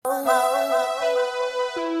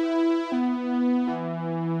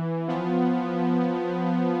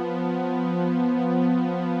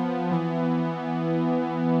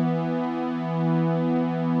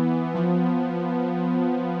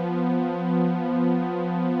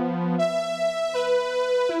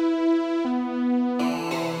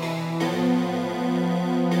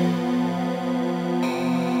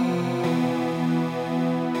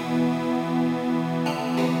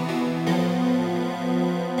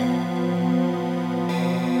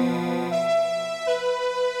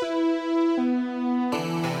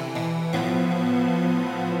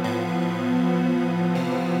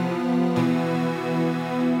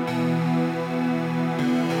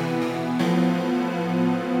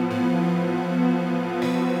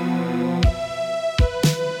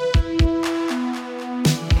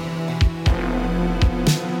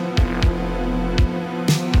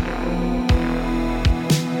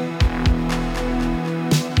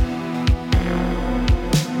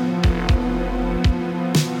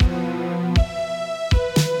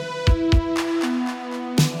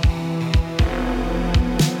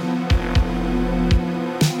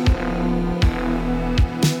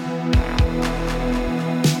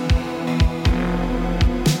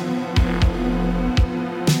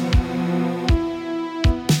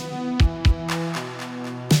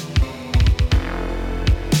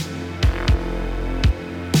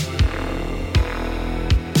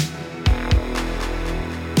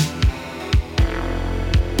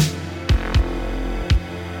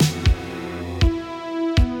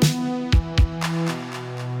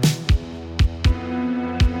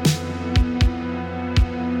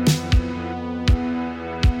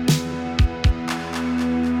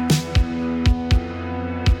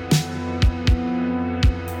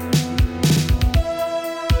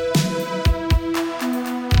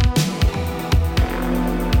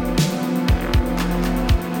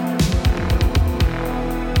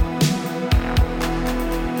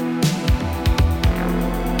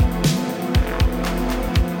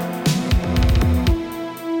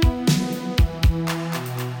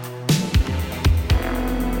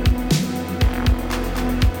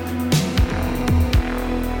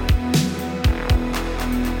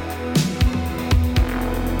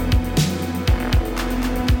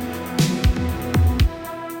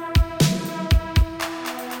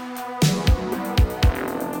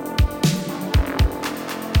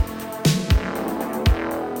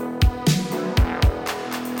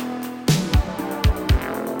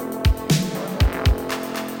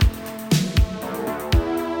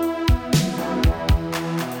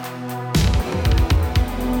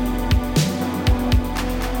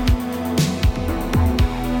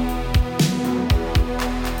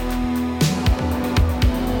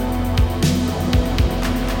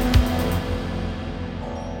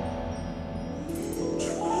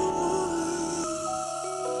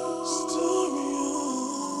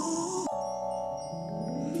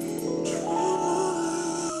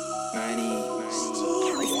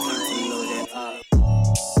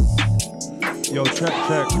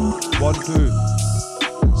check. 1, 2.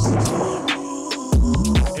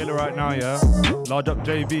 Illa right now, yeah? Large up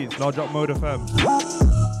J Beats, large up Mode FM.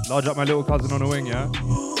 Large up my little cousin on the wing, yeah?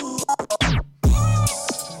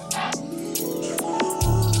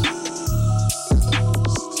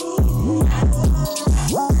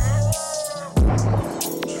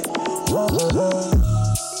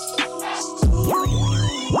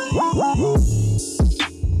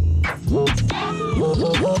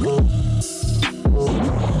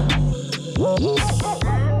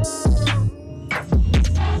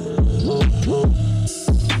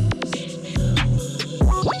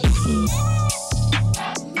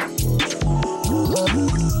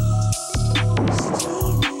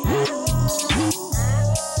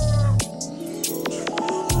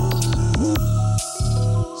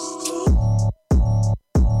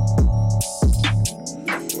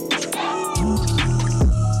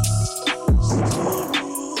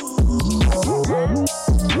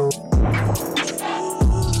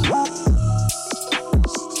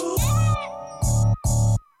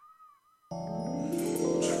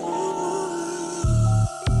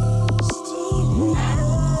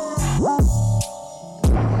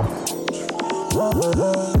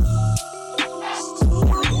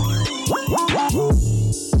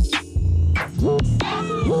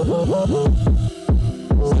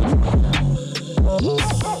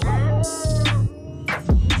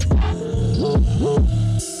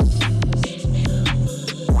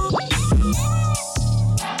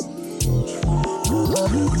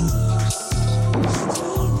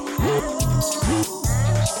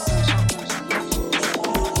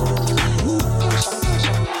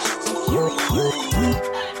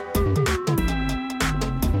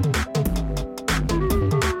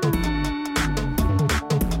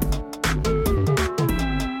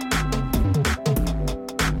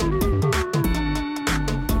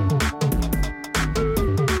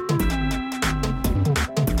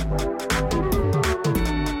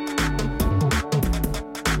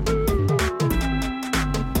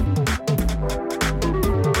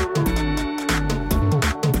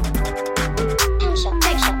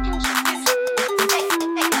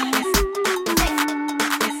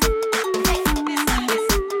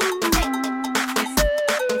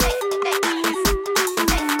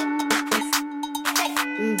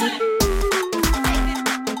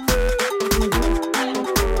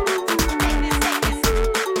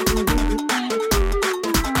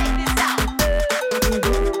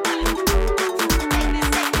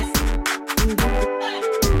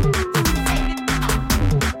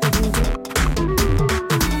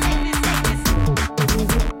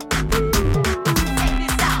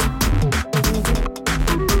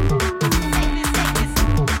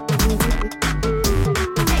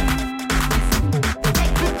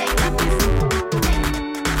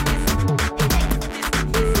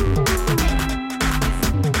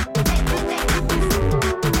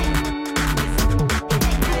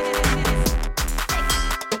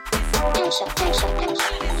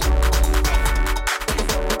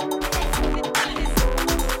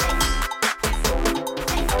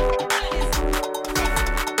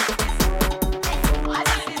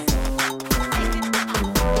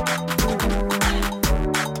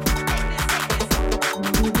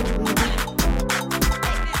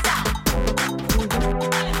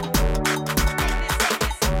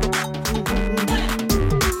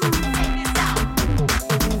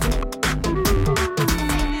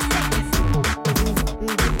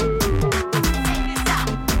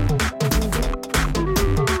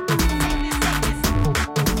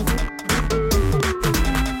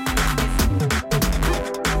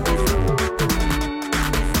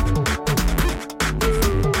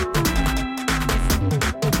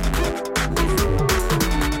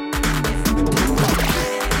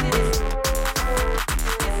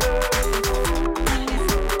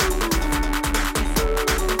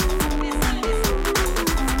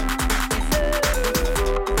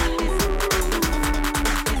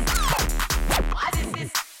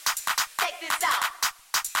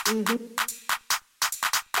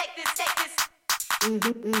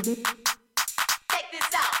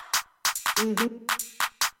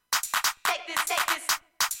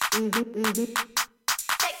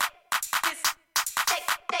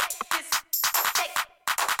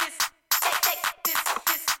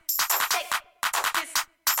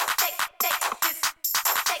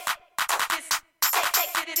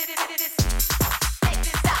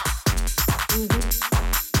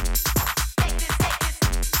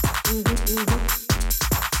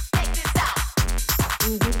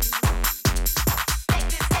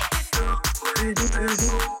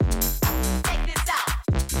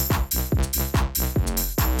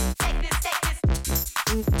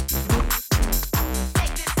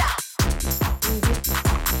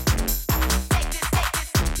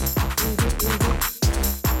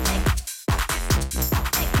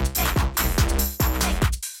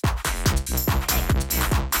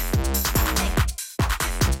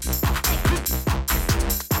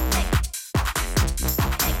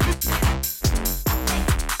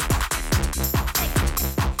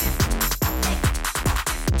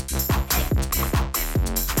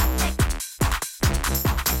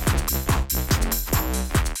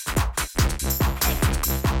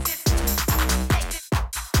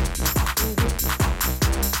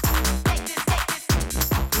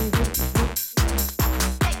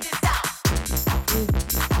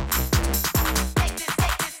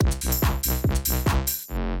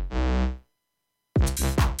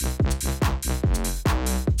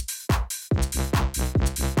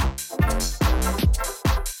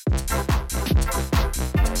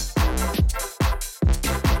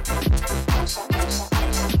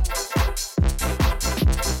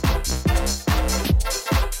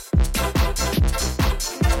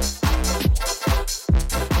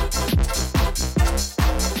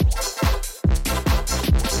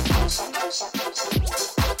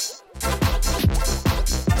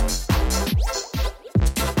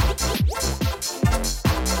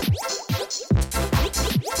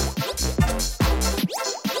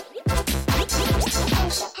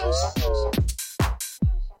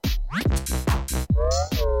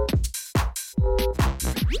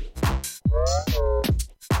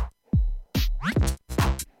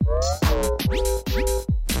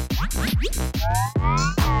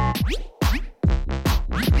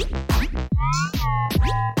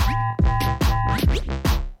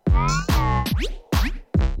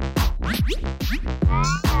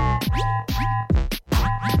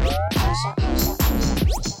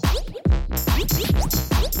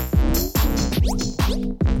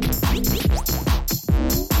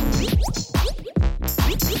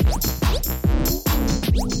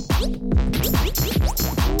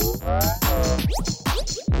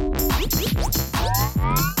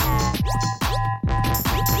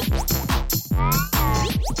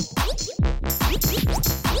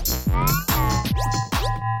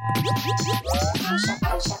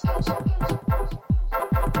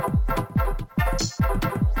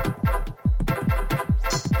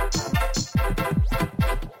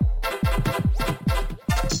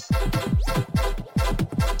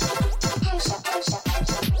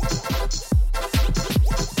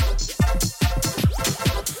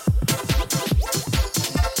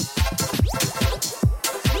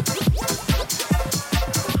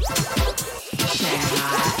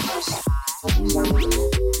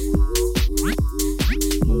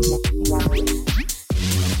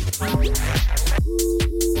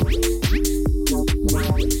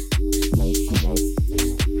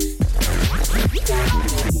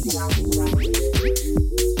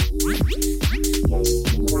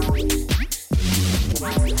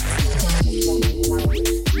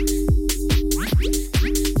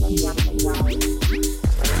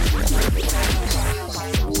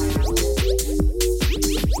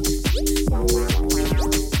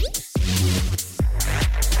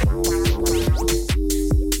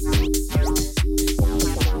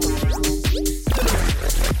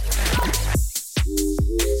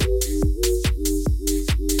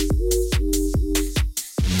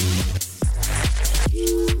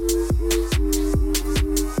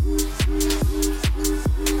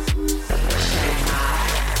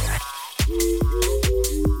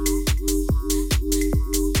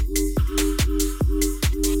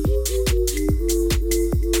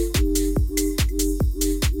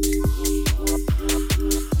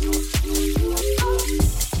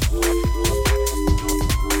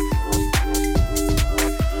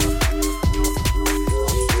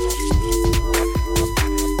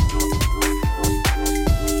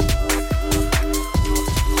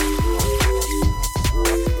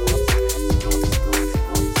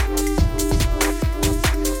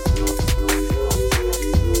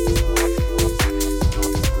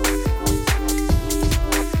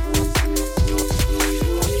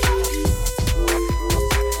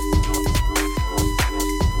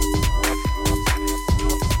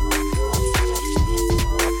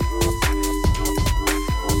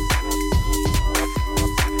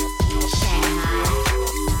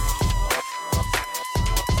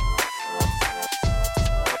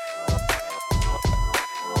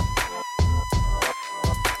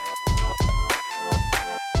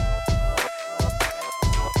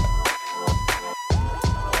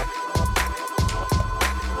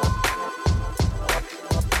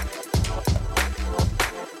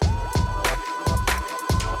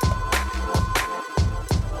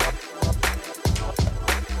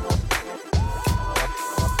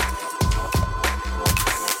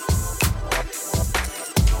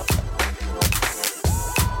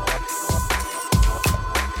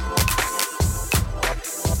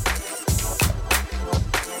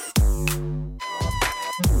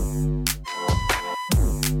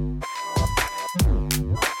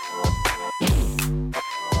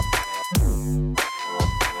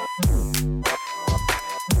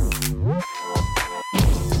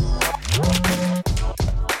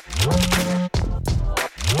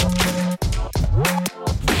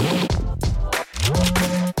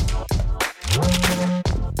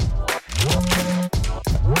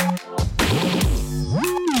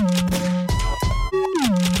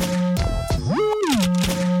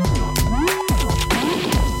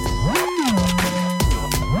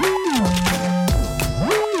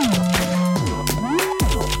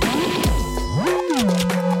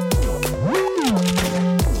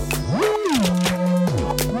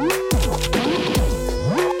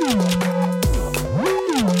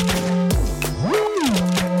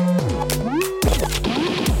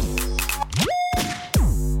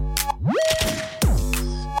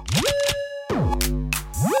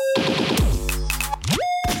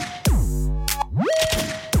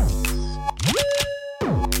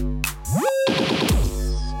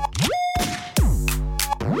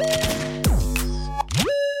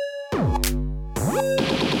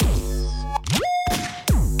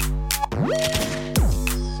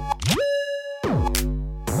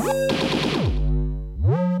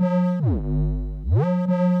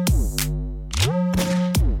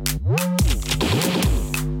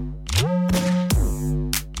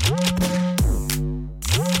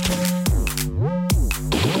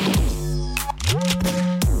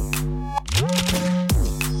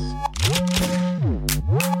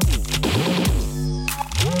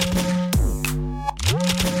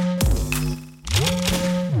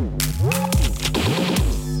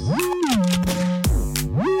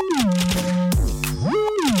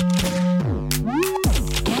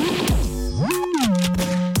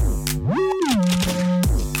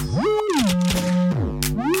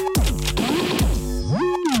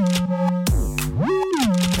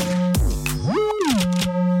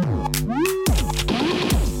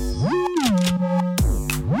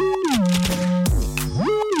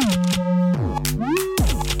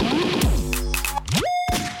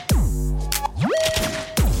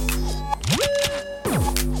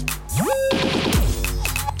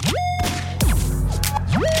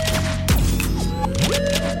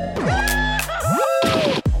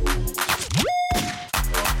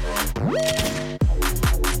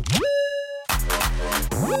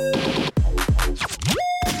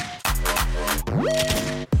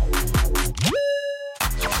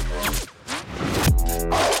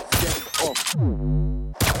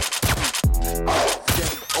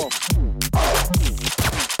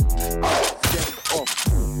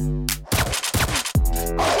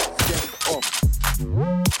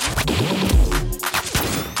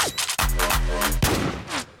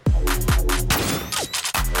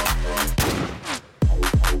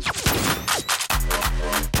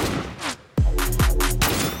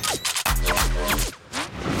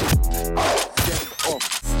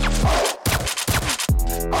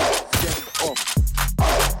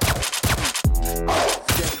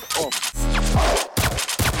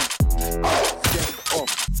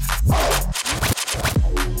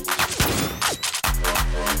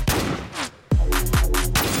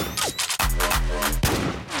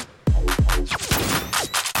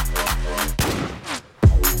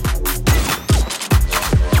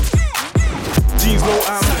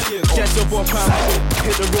 up,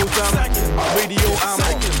 hit the road down. Radio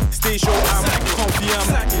I'm stay show I'm comfy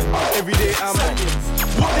I'm everyday I'm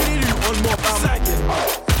what did he do on mob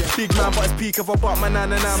I'm big man but it's peak of a butt man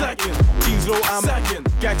and I'm jeans low I'm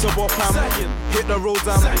gags of up I'm hit the road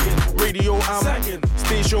I'm radio I'm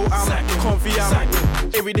stay show I'm comfy I'm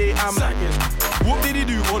everyday I'm what did he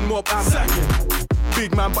do on mob I'm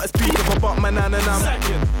big man but it's peak of a butt man and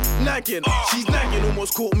I'm nagging, she's nagging,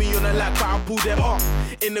 almost caught me on a lag, but I pulled them up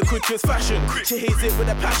in the quickest fashion. She hates it with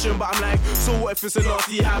a passion, but I'm like, so what if it's a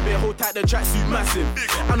nasty habit? Hold tight, the tracksuit massive.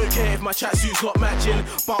 I don't care if my tracksuit's not matching,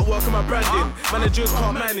 but work on my branding. Managers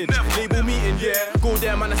can't manage, label meeting, yeah. Go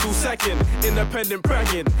there, man, I still sagging. Independent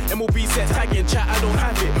bragging, MOB set tagging, chat, I don't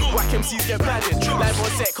have it. Whack MCs get badded. Live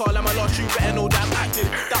on set, call, I'm a lost you, better know that I'm acting.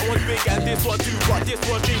 That one's big and this one too, but this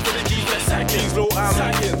one drink for the G's, let's sack it. G's low, I'm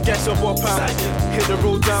sagging, get up, I'm hit the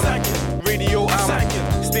road down. Radio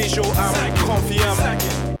I'm stay show I'm comfy I'm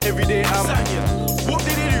everyday I'm what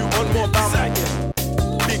did he do on mob I'm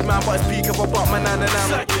big man but it's peak of a butt man and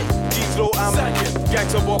I'm jeans low I'm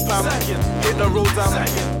gags of up I'm hit the road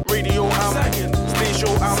I'm radio I'm stay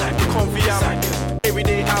show I'm comfy I'm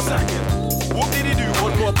everyday I'm what did he do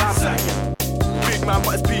on mob I'm big man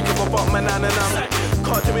but it's peak of a butt man and I'm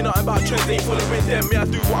can't tell me nothing about trends, ain't following them. Me, I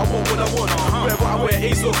do what I want when I want. Wear what I wear,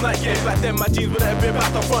 ASOS like yeah. Back then, my jeans would have been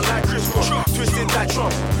back to front like Chris Cross. Twisted like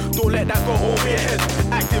Trump. Don't let that go over your head.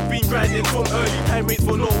 Active, been grinding from early. Time waits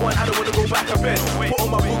for no one. I don't wanna go back to bed. Put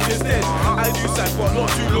on my book instead. I do sack, but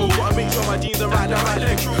not too low. Gotta make sure my jeans are right down my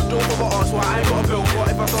leg. Don't bother ask why I ain't got a belt.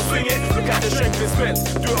 What if I start swinging? Look at the strength it's spent.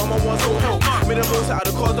 Do it on my one, so help. Made the most out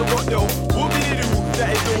of the cars that got dealt. What did he do?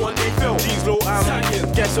 That is the one they felt. Jeans low, I'm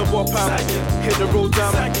get up, I'm hit the road down.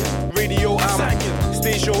 Radio I'm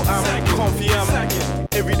stay show I'm comfy I'm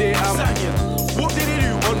everyday I'm what did he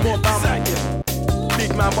do on mob I'm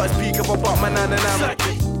big man but it's peak of a butt man and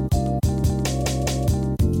I'm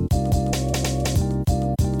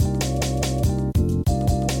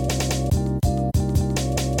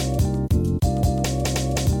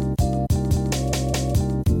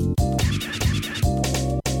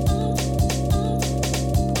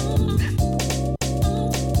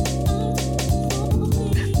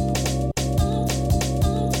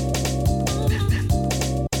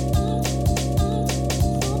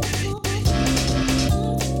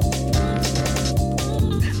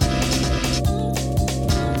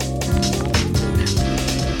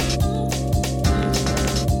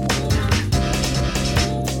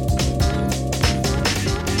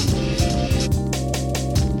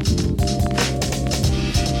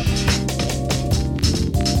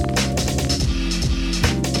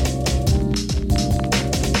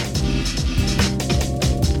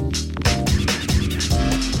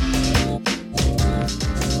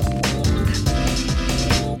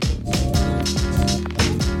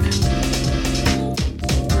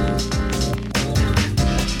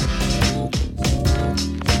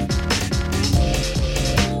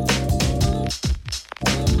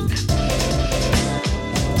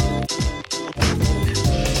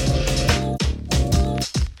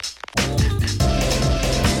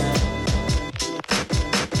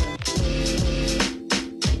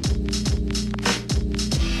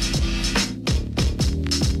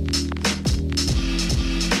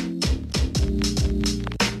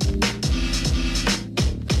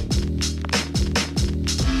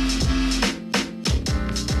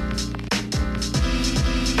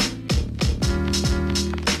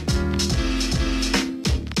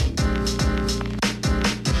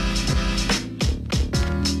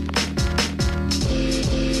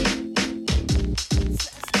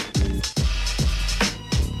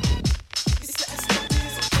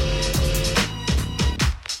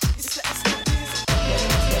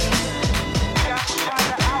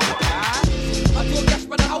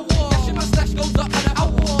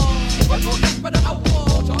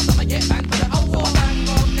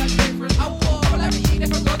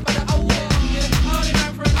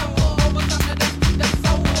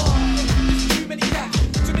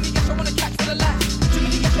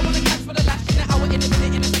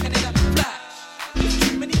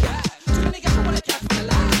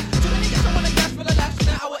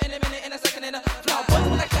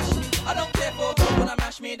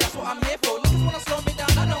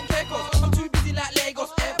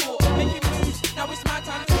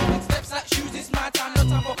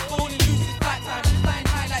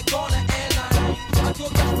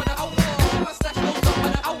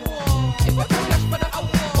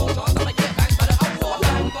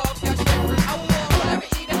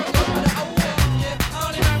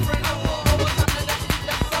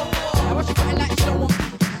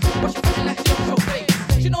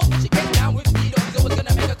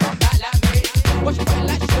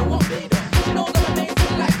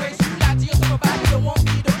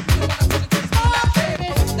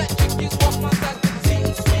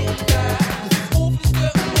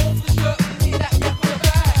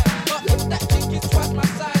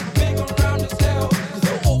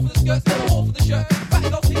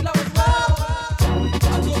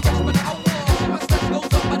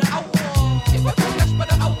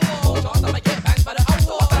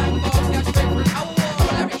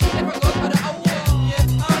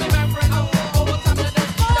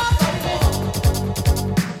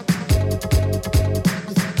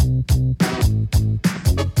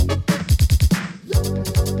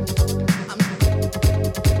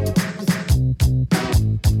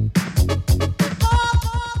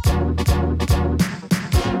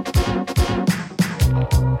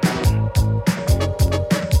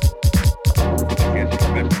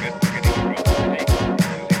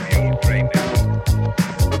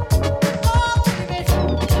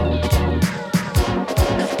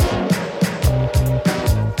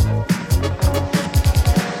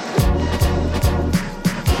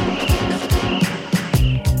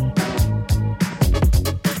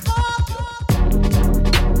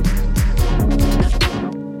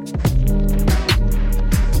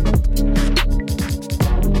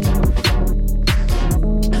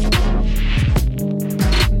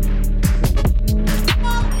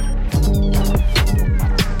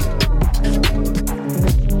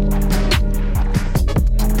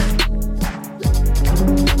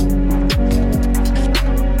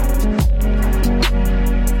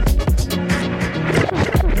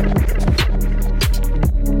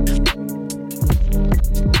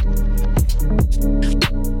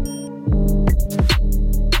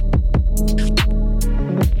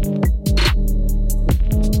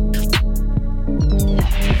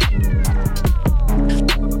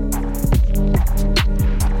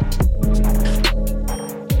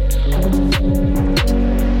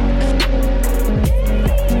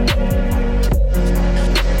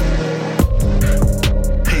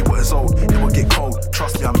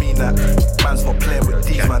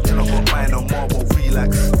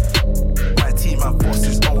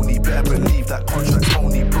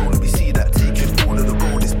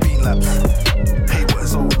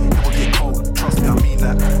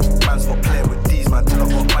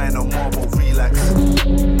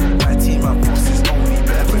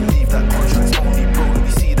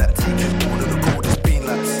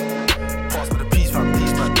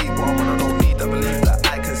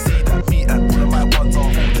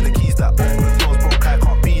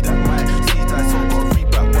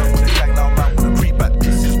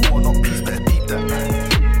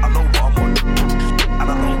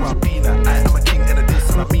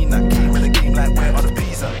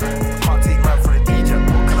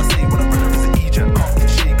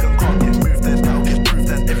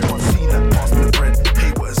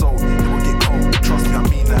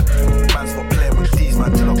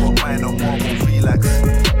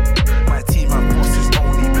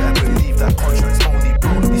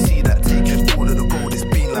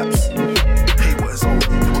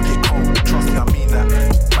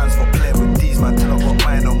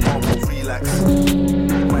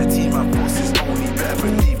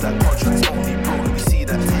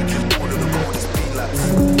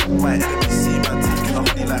my enemies see, man. Taking a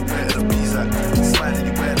honey like where the bees at. Smile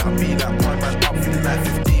anywhere that I be like. One man up, feeling like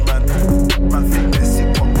 15, man. Man think they're sick,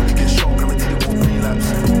 but when they get shown, guaranteed it won't relapse.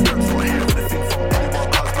 Girls not hearing anything from anyone,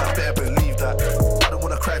 cause man better believe that. I don't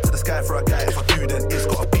wanna cry to the sky for a guy. If I do, then it's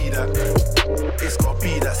gotta be that. It's gotta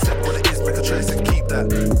be that. Set what it is, make a choice and keep that.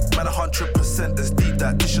 Man, 100% that's deep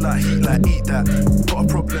that. Dishing out heat like eat that. Got a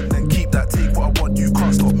problem, then keep that. Take what I want, you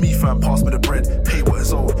can't stop me, fam. Pass me the bread, pay what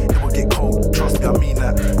is owed. It will get cold, trust me, I mean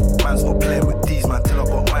that. Man's not playing with these, man, till I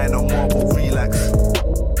got mine on marble, relax.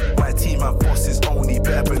 My team, my bosses only,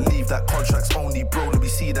 better believe that. Contracts only, bro, let me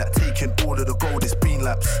see that. Taking all of the gold, it's been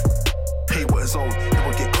laps. Pay what is owed, it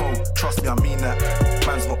will get cold, trust me, I mean that.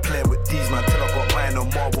 Man's not playing with these, man, till I got mine on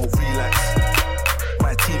marble, relax.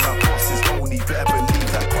 My team, my bosses only, better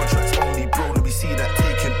believe that. Contracts only, bro, let me see that.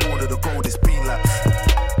 Taking all of the gold, it's been laps.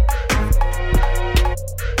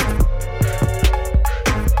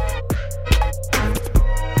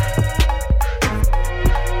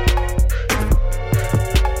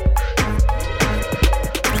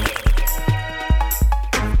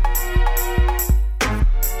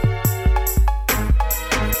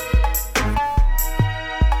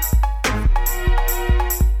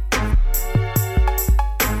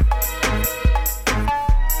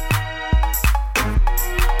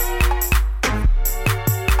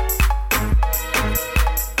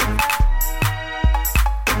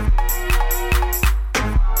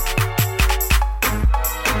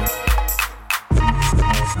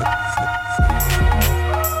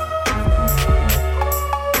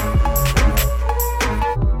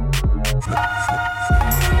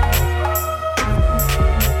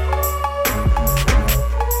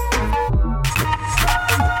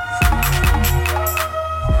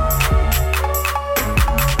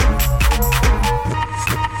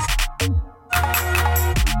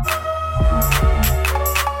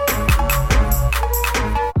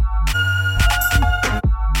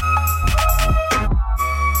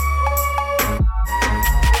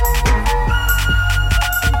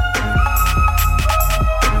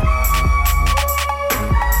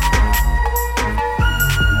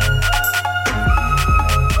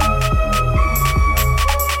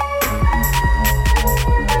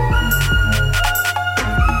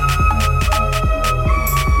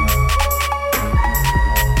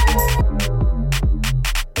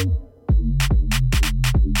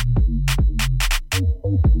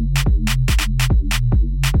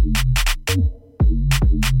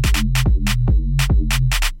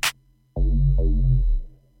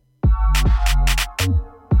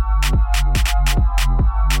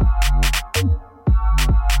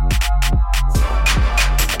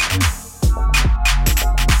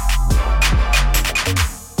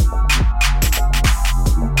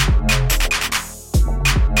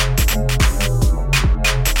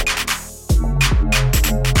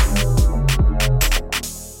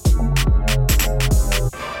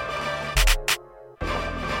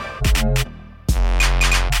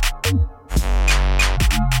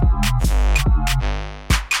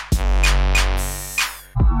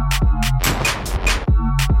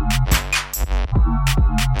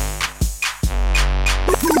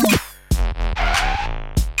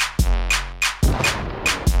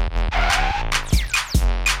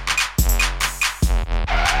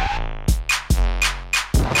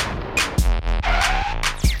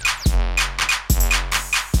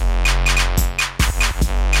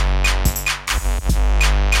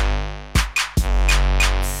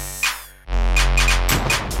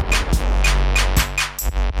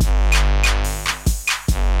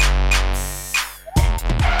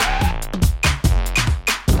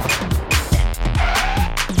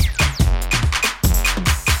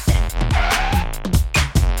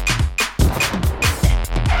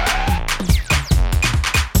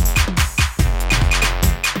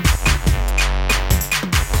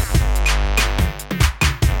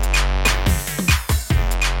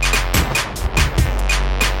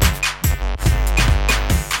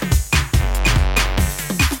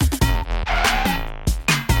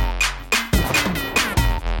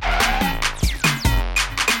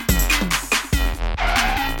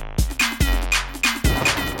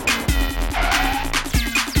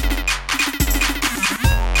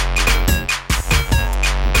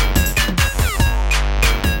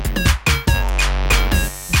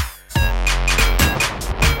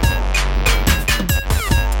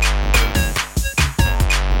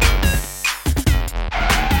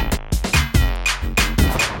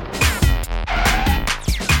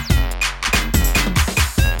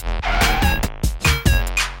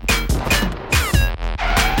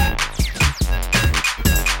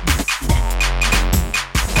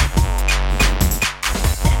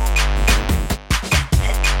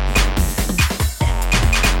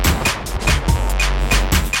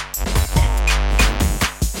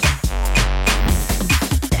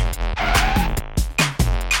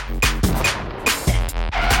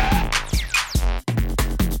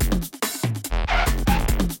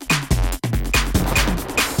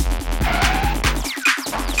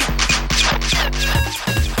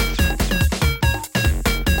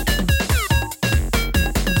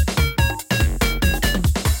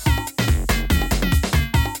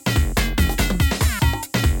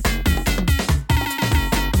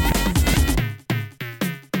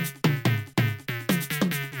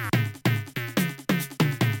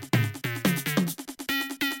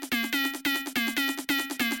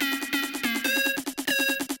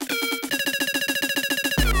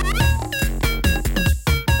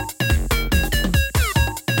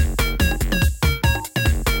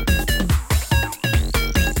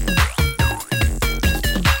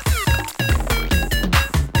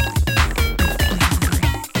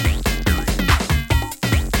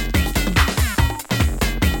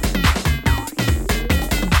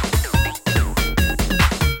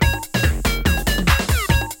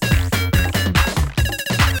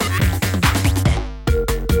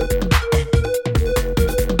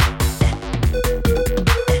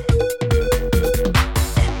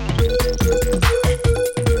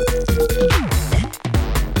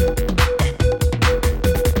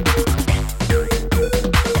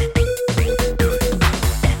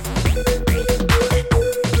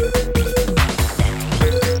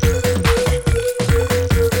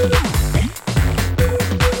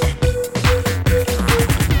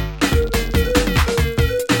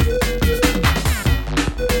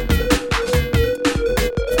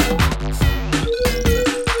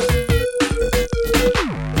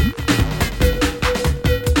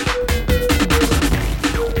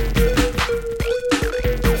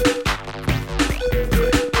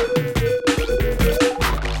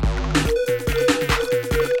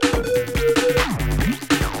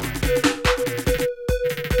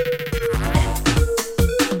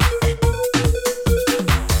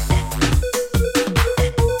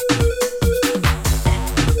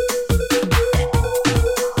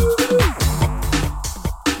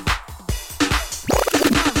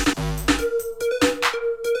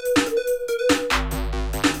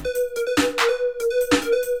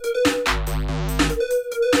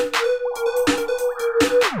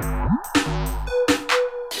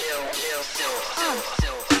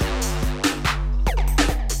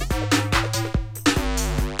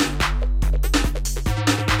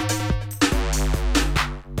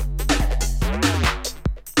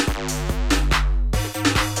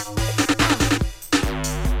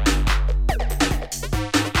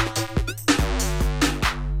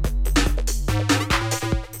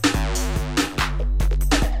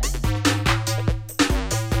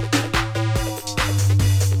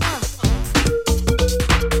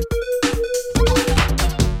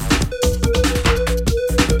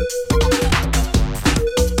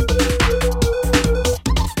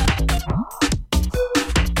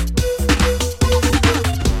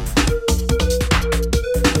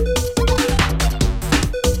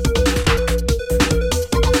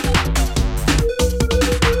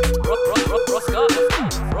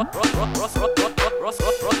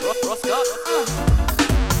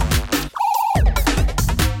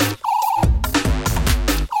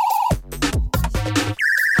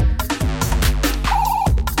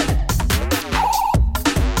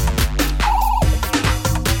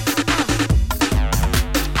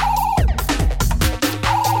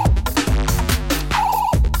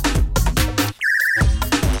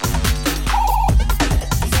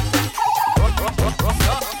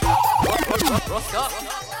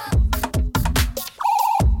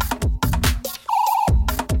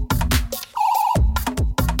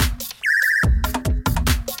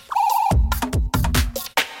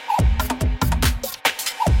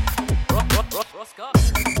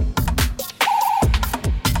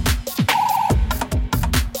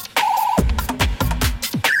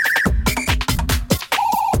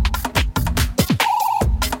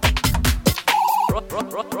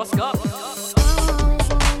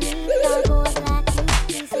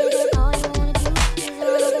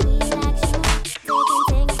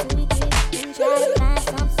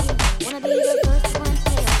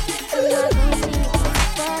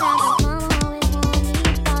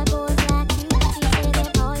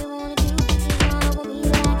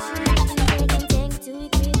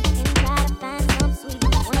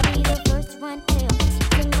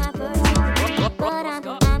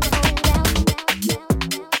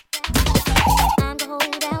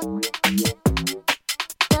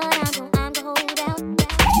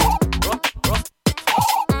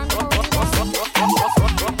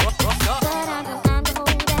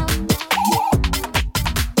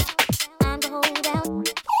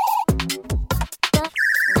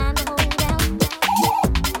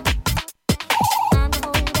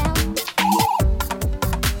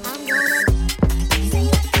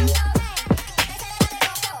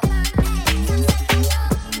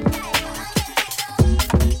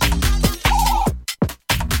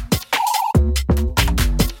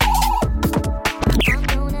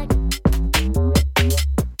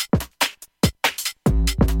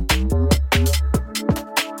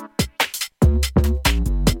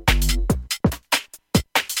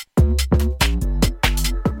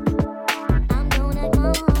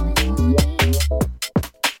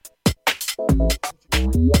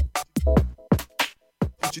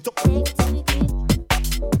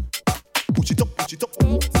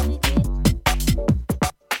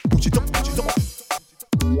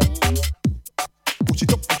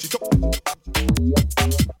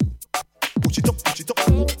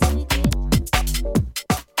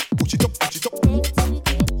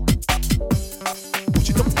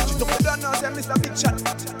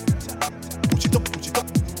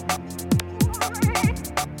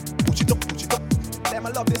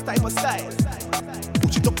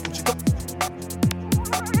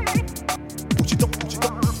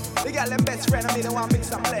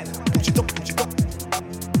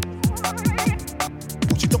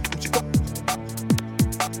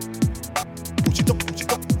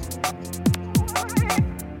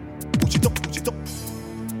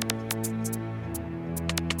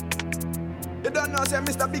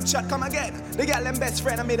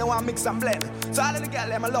 Me don't want mix and blend. So all of the girl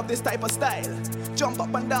them I love this type of style. Jump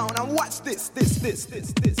up and down and watch this.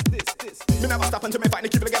 Me never stop until me find the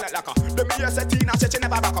keep the girl like her. The me hear say Tina said she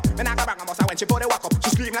never back up. Me nah go bang her when she body walk up. She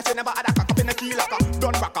scream like she never had a cock up in the key locker.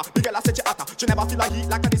 Done rock her. The girl I said she hotter. She never feel a heat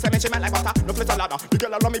like a this and she melt like butter. No flit a ladder. The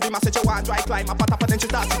girl I love me be my said she want dry climb up and then she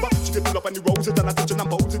start to fuck. She get pull up on the roses and attention and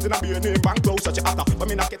poses and be a name bang close so she hotter. But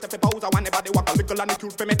me not get if pose. I want anybody walk a little and the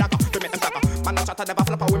cute for me dagger. For me and tacker. Man a chatter never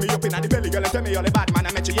flap with me up in the belly. Girl and tell me all the bad man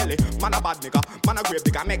I met you yelly. Man a bad nigga. Man a grave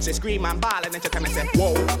digger. Makes you scream and ball and then she tell me say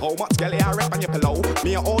whoa. How much girl I rep on your pillow?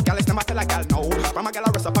 Me and old girl is never tell a girl no. From a girl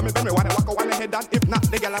I rest up on me bend me wanna walk on the head and if not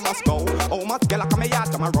the girl I must go. How much girl I come a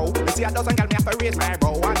yard tomorrow? Me see a dozen girl me have to raise my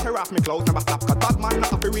brow and tear off me clothes never flap. Cause bad man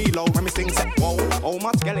not have to reload when me sing say whoa. How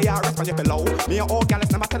much girl I rest on your pillow? Me and old girl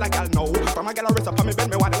is never tell a girl no. From a girl I rest up on me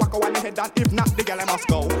bend me wanna walk on the head and if not the girl I must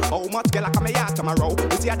go. How much girl I come a yard tomorrow?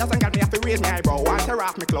 Me see a dozen girl me have to raise my brow and tear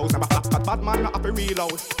off me clothes never flap. Cause bad man not have to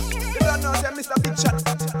reload. You don't know say Mr. Big Shot.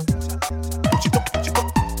 Put it up, put it up.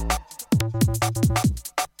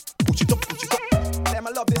 Put it up, put it up. Them I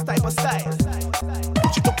love this type of style.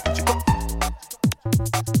 Put it up, put it up.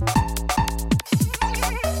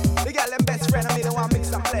 They got them best friend and me don't want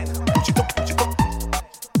mix and blend. Put it up, put it up.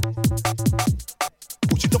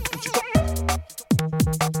 Put it up, put it up.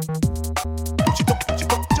 Put it up, put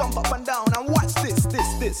it up. Jump up and down and watch this. Put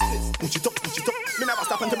it up, put it up. Me never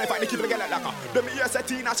stop until me find the keep the girl like her. The me hear say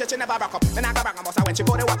Tina said she never back up. Me nah go bang her when she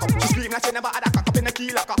body walk up. She scream like she never had a cock up in the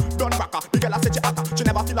key locker. Done rock her. The girl I said she hotter. She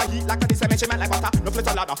never feel a heat like a this and she melt like butter. No flit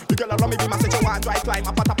a ladder. The girl around me be my said she want dry climb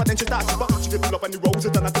up and then she start to fuck. She get pull up on the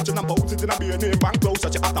roses and attention and poses and be a name bang close so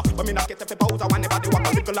she hotter. But me not get if pose. I want anybody walk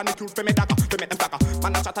a little and the cute for me dagger. To make them tacker.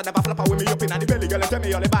 Man a chatter never flap with me up in the belly. Girl and tell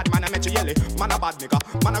me all the bad man I met you yelly. Man a bad nigga.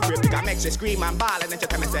 Man a grave nigga. Makes you scream and ball and then she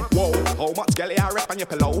tell me say whoa. How much girl I rep on your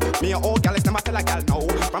pillow? Me and old girl is never tell a girl no.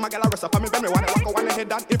 From a girl I rest up on me bend me wanna walk go on the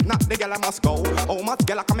head and if not the girl I must go. Oh much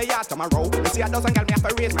girl I come here tomorrow. Me see a dozen girl me have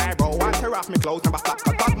to raise my brow and tear off me clothes never flap.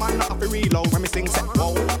 Cause bad man not have to reload when me sing set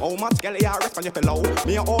whoa. Oh much girl here rest on your pillow.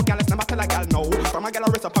 Me a old girl never tell a girl no. From a girl I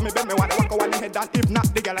rest up on me bend me wanna walk go on the head and if not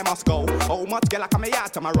the girl I must go. Oh much girl I come here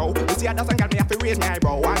tomorrow. Me see a dozen girl me have to raise my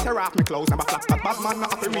brow and tear off me clothes never flap. Cause bad man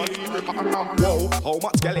not have to reload. Whoa. Oh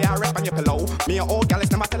much girl here rest on your pillow. Me a old girl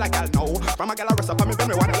never tell a girl no. From a girl I rest up on me bend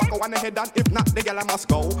me wanna walk go on the head and if not the girl I must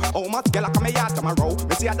go. Oh much girl I come here tomorrow.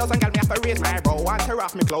 Me see a dozen girl me have to raise my brow and tear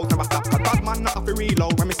off me clothes never flap. Cause bad man not have to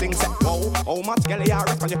reload when me sing set whoa. Oh much girl here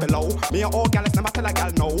rest on your pillow. Me a old girl never tell a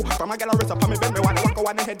girl no. From a girl I rest up on me bend me wanna walk go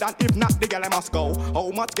on the head and if not the girl I must go.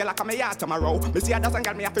 Oh much girl I come here tomorrow. Me see a dozen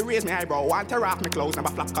girl me have to raise my eyebrow and tear off me clothes never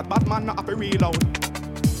flap. Cause bad man not have to reload.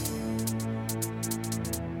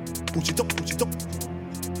 Push it up, push it up.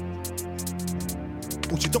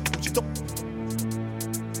 Push it up, push it up.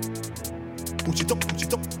 Push it up, push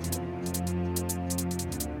it up.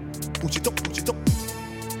 Push it up, push it up.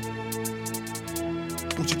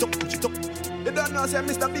 Push it up, push it up. You don't know, say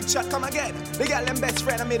Mr. Big Shot come again. The girl them best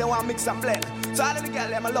friend and me don't want mix and blend. So all of the girl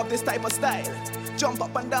them I love this type of style. Jump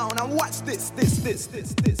up and down and watch this. You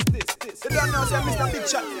don't know, say Mr. Big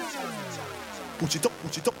Shot. Push it up,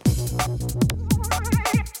 push it up.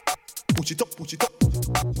 Push it up, push it up.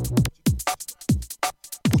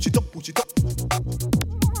 Push it up, push it up.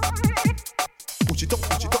 Push it up,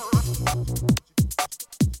 push it up.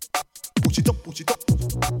 Push it up, push it up.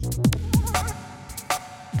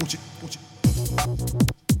 Push it, push it.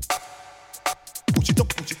 Push it up,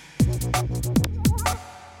 push it.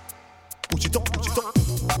 Push it up, push it up.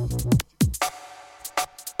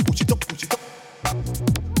 Push it up, push it up.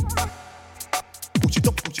 Push it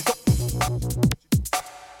up, push it up.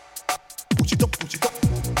 Push it up, push it up.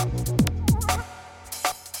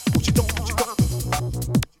 Push it up, push it up.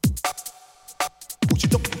 Push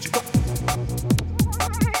it up, push it up.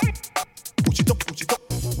 Push it up, push it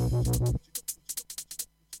up.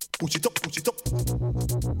 Push it up, push it up.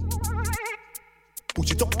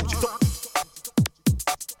 Push it up, push it up.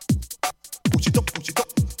 Push it up, push it up.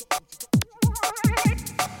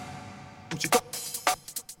 Push it up.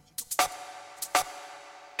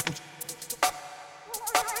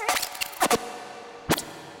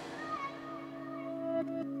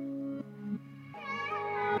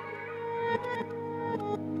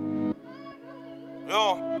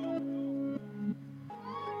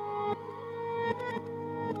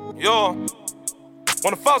 Yo,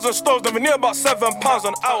 1,000 stoves, never near about £7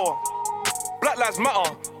 an hour. Black lives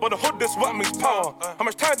matter, but the hood this what means power. How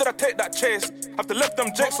much time did I take that chase? Have to left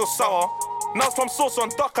them jakes so sour. Now it's from source on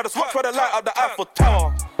dark, I just watch by the light of the Eiffel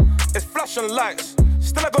Tower. It's flashing lights,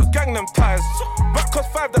 still I got Gangnam ties. Rap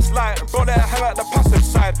cost 5, that's light. Bro, they hang out the passive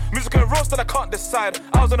side. Music and roast that I can't decide.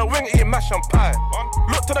 I was on a wing eating mash and pie.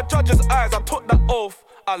 Look to the judge's eyes, I took that oath,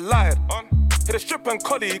 I lied. Hit a strip and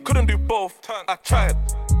collie, couldn't do both, I tried.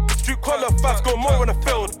 Street qualified, go more in the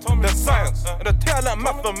field than science. And the tail like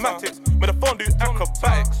mathematics, when the phone do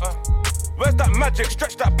acrobatics. Where's that magic?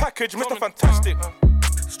 Stretch that package, Mr. Fantastic.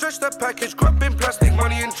 Stretch that package, grab in plastic,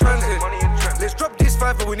 money in transit. Let's drop this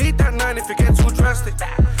 5, but we need that 9 if it gets too drastic.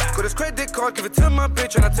 Got this credit card, give it to my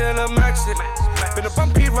bitch and I tell her max it. Been a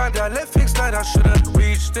bumpy ride, I let fix light, I should've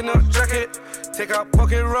reached in a jacket. Take out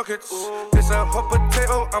pocket rockets. This a hot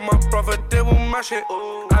potato, and my brother, they will mash it.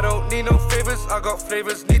 I don't need no favors, I got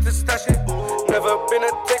flavors, need to stash it. Never been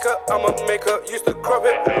a taker, I'm a maker, used to crop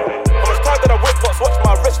it. How much time did I wait box? Watch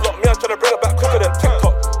my wrist lock, me I'm tryna bring it back quicker than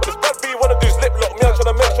TikTok. But this bad B wanna do's lip lock, me I'm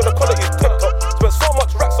tryna make sure the quality's TikTok. Spent so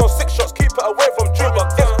much racks on 6 shots, keep it away from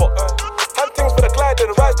Jukebox, yes but hand things for the glide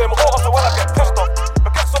and rise them all off when I get pissed off.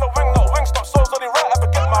 Baguettes on the wing, not wing stop, so's only right, I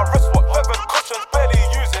forget my wristwatch. Heaven cushions, barely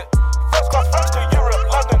use it. First class flights to Europe,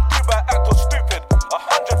 London, Dubai, act all stupid.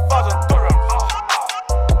 100,000 dirhams.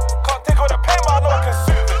 Can't take all the pain, but I know I can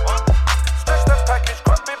soothe it. Stretch that package,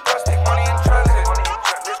 grab in plastic, money in transit.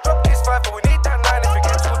 Let's drop this 5, but we need that 9 if it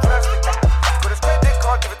gets too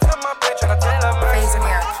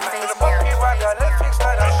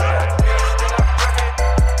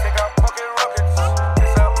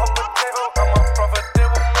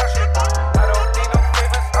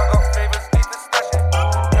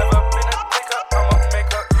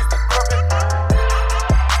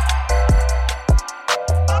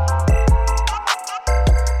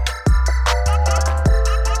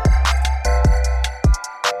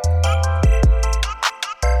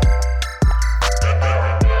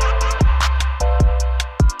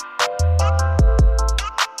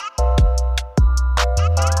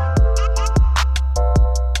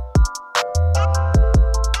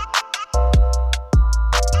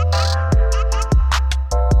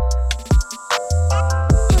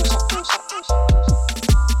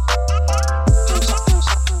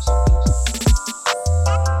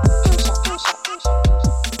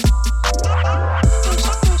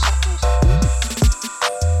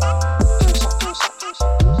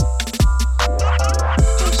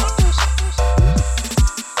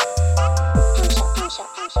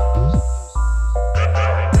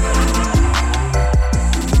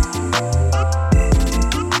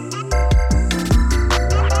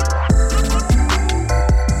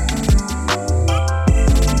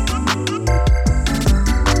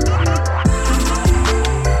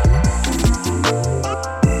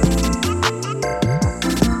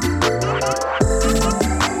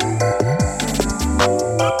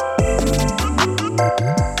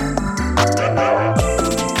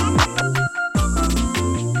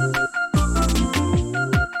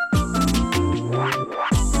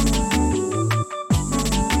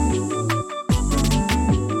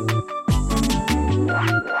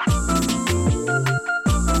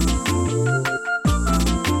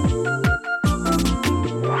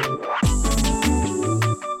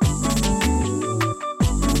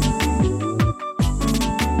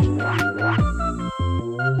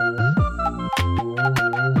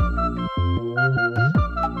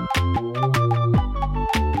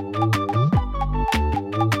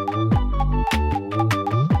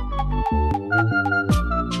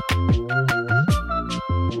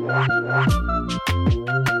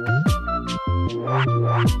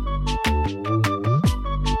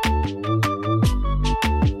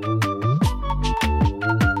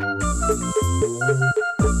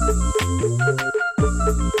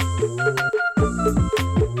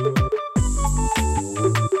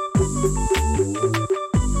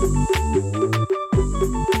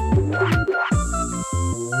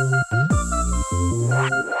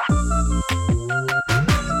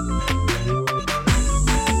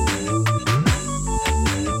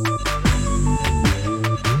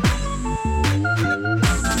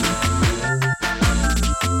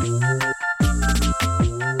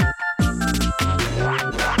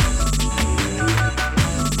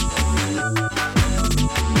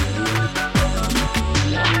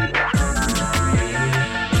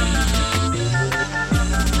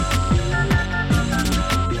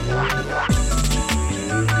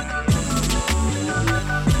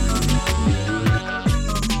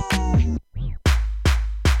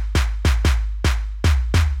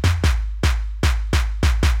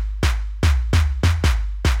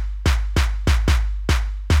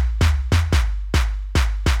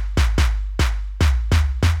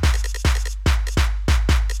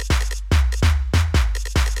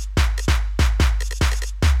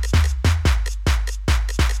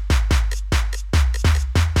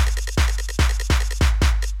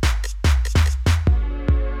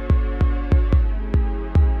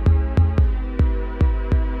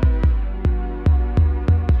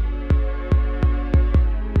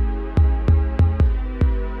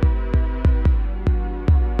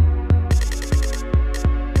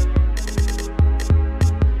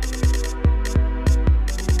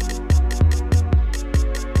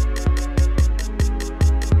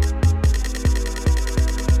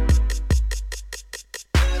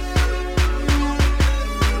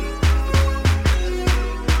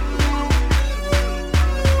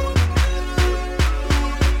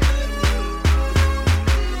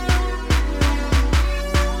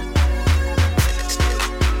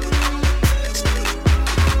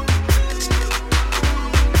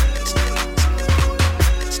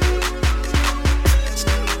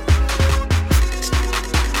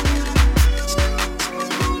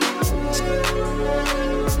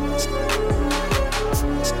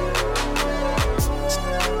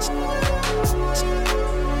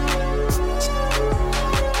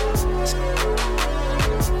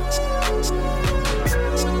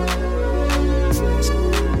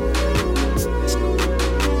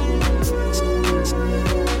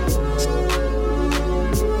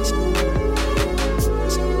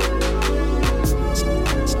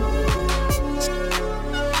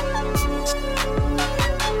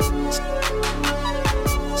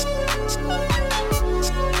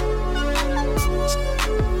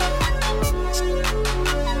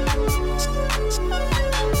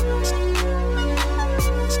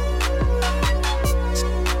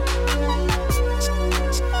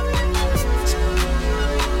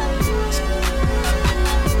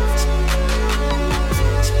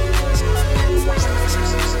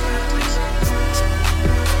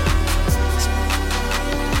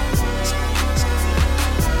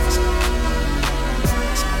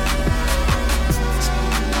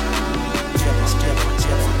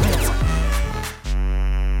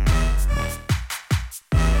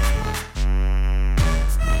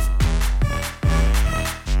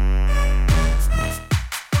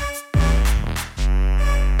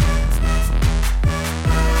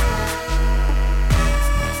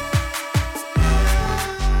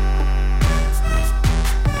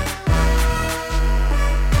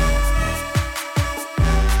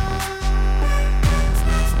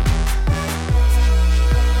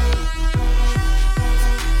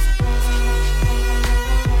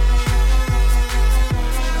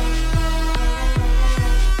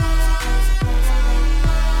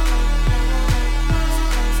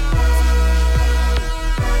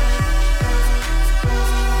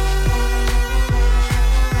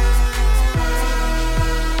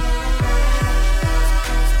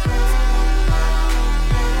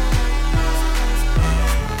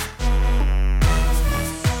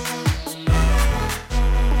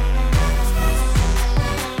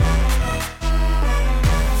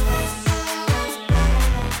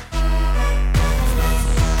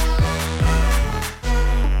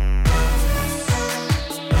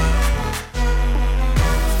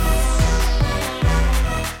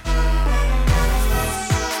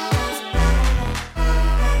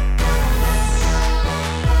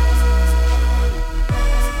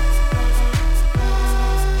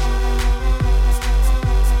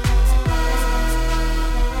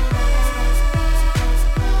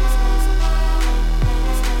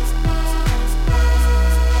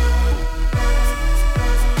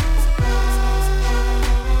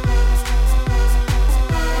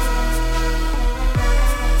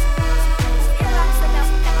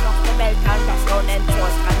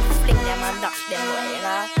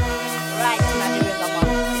Right in the river, man.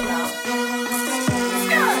 You know.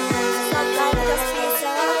 Sometimes you just feel so.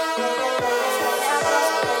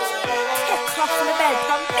 Take off from the bed,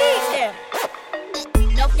 come beat them.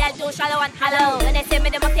 No girl too shallow and hollow. When they say me,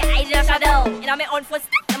 they must say I did a shadow. You know me own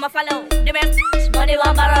footsteps, them a follow. Them a money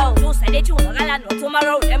one borrow. Two say they choose, no girl no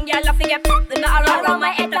tomorrow. Them girl love to get them not around my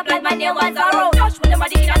head up like my name was Zorro. Touch with them a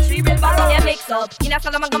dig in a tree will borrow. They mix up in a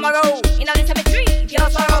Solomon Gomorrow. In a cemetery, pure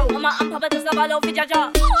sorrow. Mama and Papa just love all over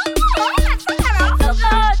Jaja. So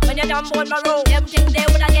good when you're down board my road. Them things they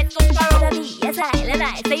woulda get so sparrow. Yes I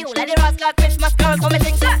say you like the rascal Christmas girl come and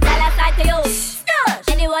sing that. Tell us I to you.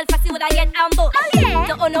 Anyone fussy woulda get ambushed. Oh yeah.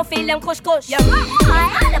 Don't no feel them kush. Yeah,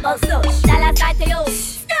 right. All about stush. Tell us I to you.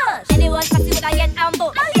 Anyone fussy woulda get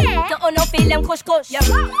ambushed. Oh yeah. Don't no feel them kush. Yeah,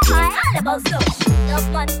 right. All about stush. Love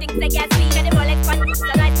fun things they get sweet and the Rolex fun.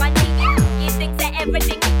 The nice fun thing. You think say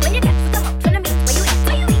everything. When you get to come up to the meat,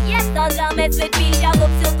 where you eat. Yes, don't mess with me. I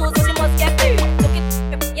hope you too, so she must get free.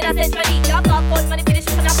 You know, centrally, job off, cold money, finish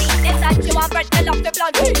with a beat. This time she want bread, fill up the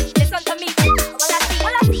blood. Listen to me,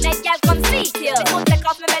 all I see, let girl come meet you. She won't take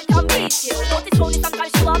off my belt, come meet you. Don't it phony,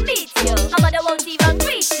 sometimes she won't meet you. Her mother won't even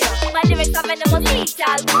greet you. My lyrics are venomous,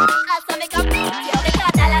 lethal. Also make her meet you. They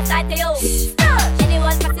got dollar side to you.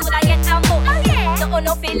 Anyone fussy would I get ambo. Oh yeah. Don't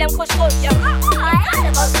no feel them kush. Yeah, all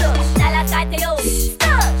about stush. Dollar side to you.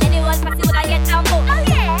 Anyone fussy would I get ambo. Oh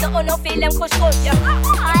yeah. Don't no feel them kush. Yeah,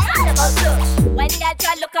 all about stush. When that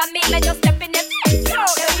try look at me, I just step in the face.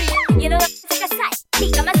 You know, take a side,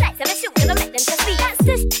 peek on my side, so I shoot, you know, let them just be. That's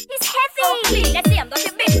just, it's heavy. Oh, please, let's see, I'm not a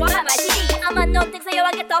bitch, what am I to eat? I'm a no thing, so you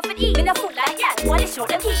will get off and eat. When I fool like that, what is show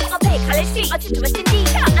them heat? I'll pay college fee, I'll treat the West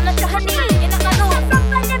Indies. I'm not your honey, you're not gonna know. From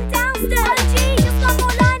by them downstairs. Oh, gee, just one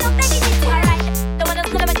more line, I'm begging you to. Alright, the one that's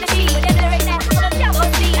gonna make the sheet. When they're right now, I'm gonna jump on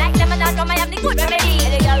see. Like lemonade from Miami, good remedy.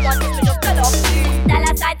 And the girl wants me just cut off.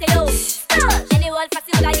 Dollar side to you. Anyone fussy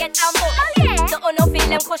would I get ambo. Oh yeah. Don't no feel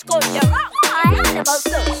them kush. Yeah, all about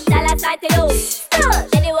stush. Dollar side to you.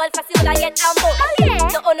 Anyone fussy would I get ambo. Oh yeah.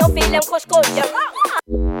 Don't no feel them kush. Yeah.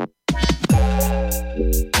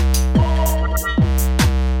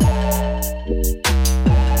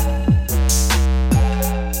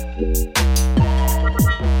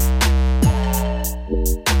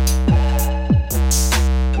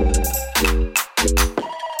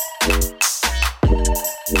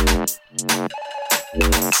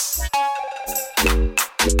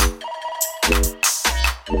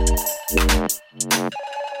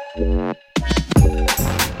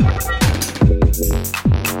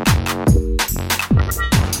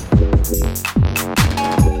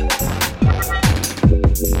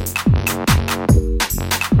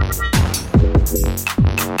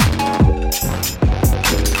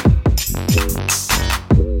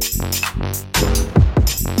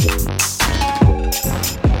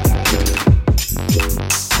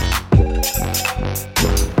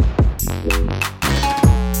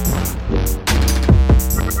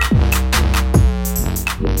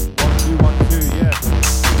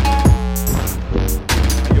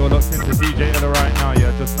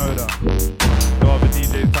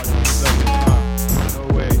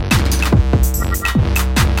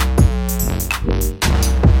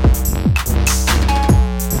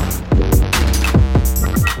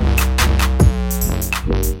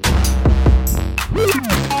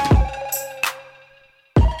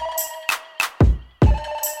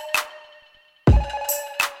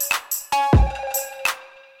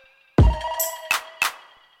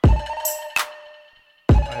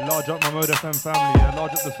 Large up my Mode FM family, yeah.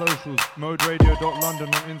 Large up the socials. ModeRadio.London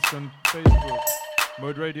on Insta and Facebook.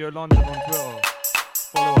 Mode Radio London on Twitter.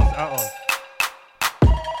 Follow us, at us.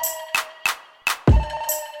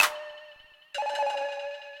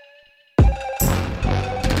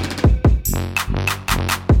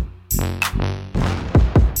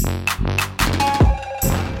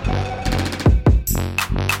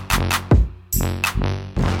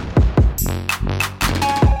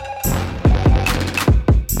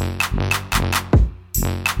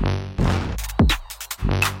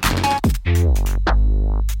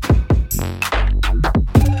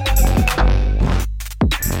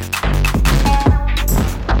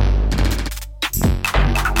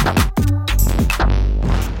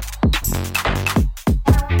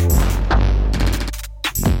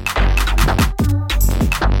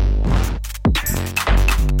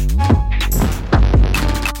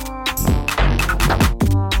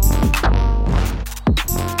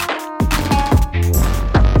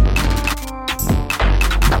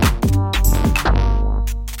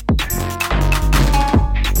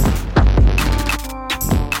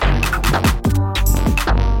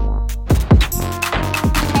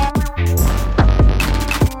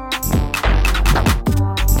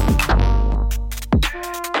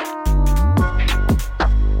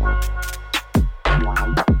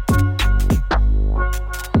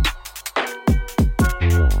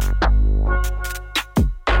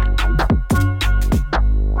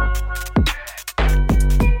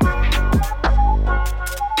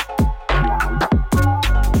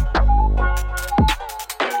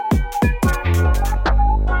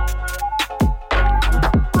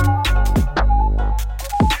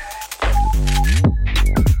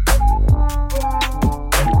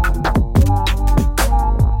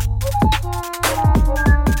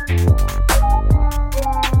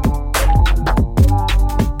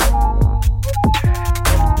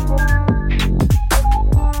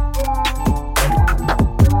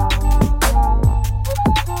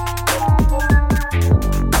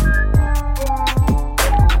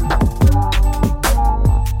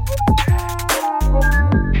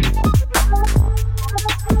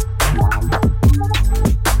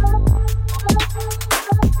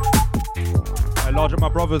 Large up my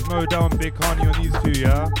brothers Mo Down, Big Carney on these two,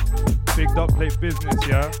 yeah? Big Duck Plate Business,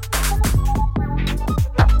 yeah?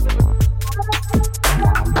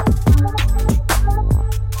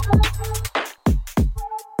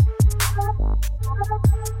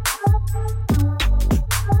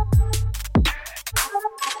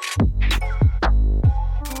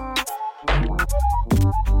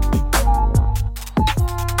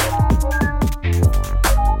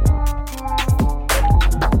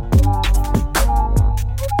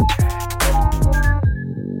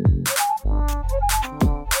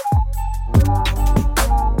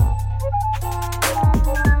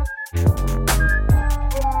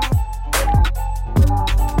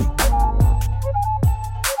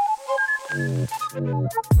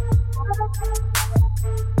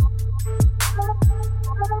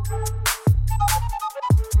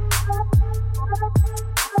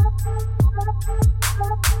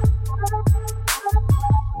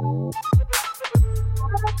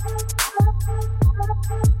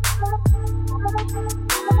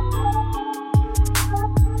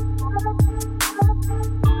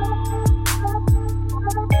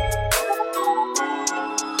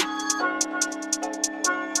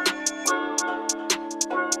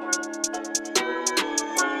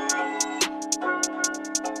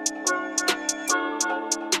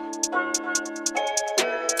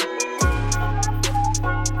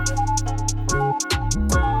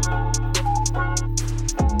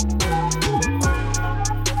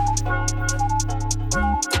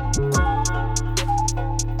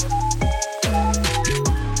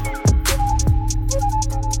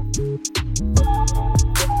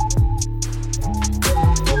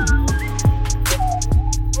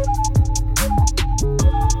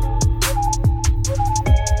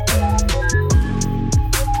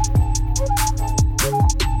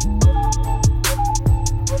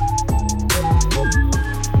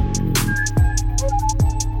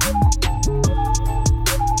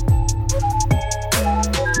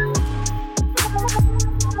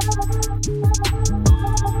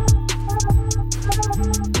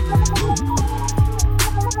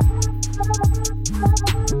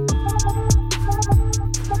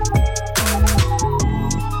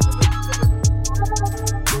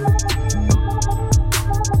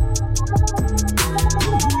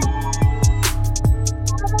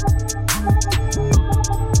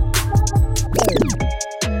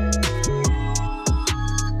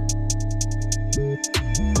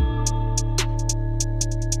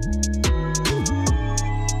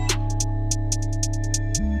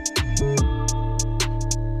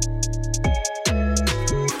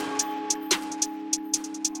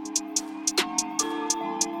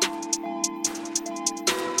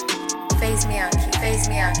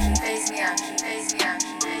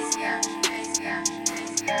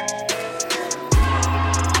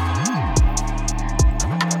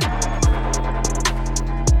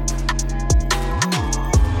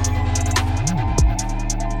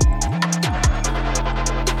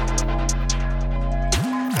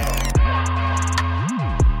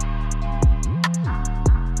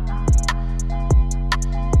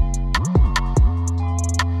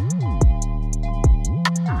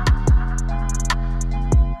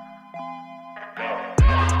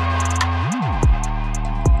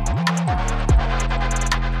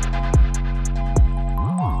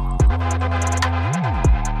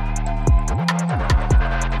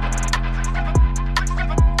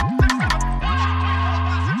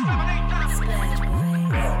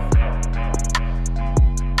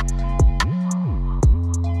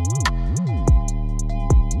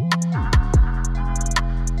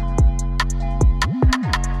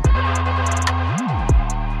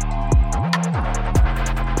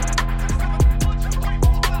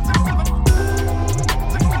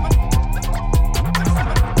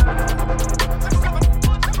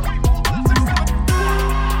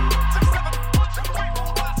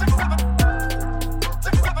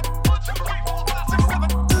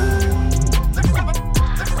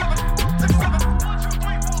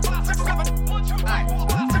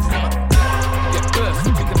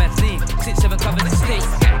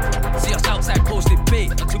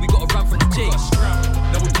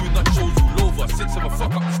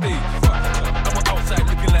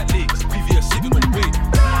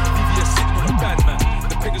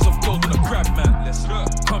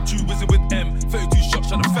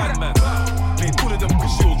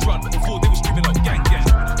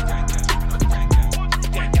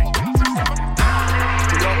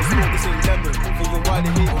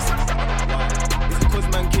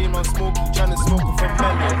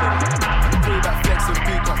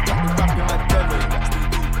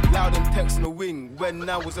 when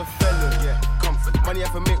I was a felon, yeah. Come Money I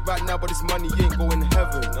can make right now, but this money ain't going to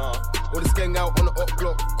heaven. Or this gang out on the up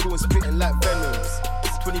block, cool and spitting like venoms.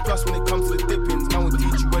 20 plus when it comes to the dippings, man will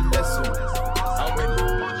teach you a lesson. How many?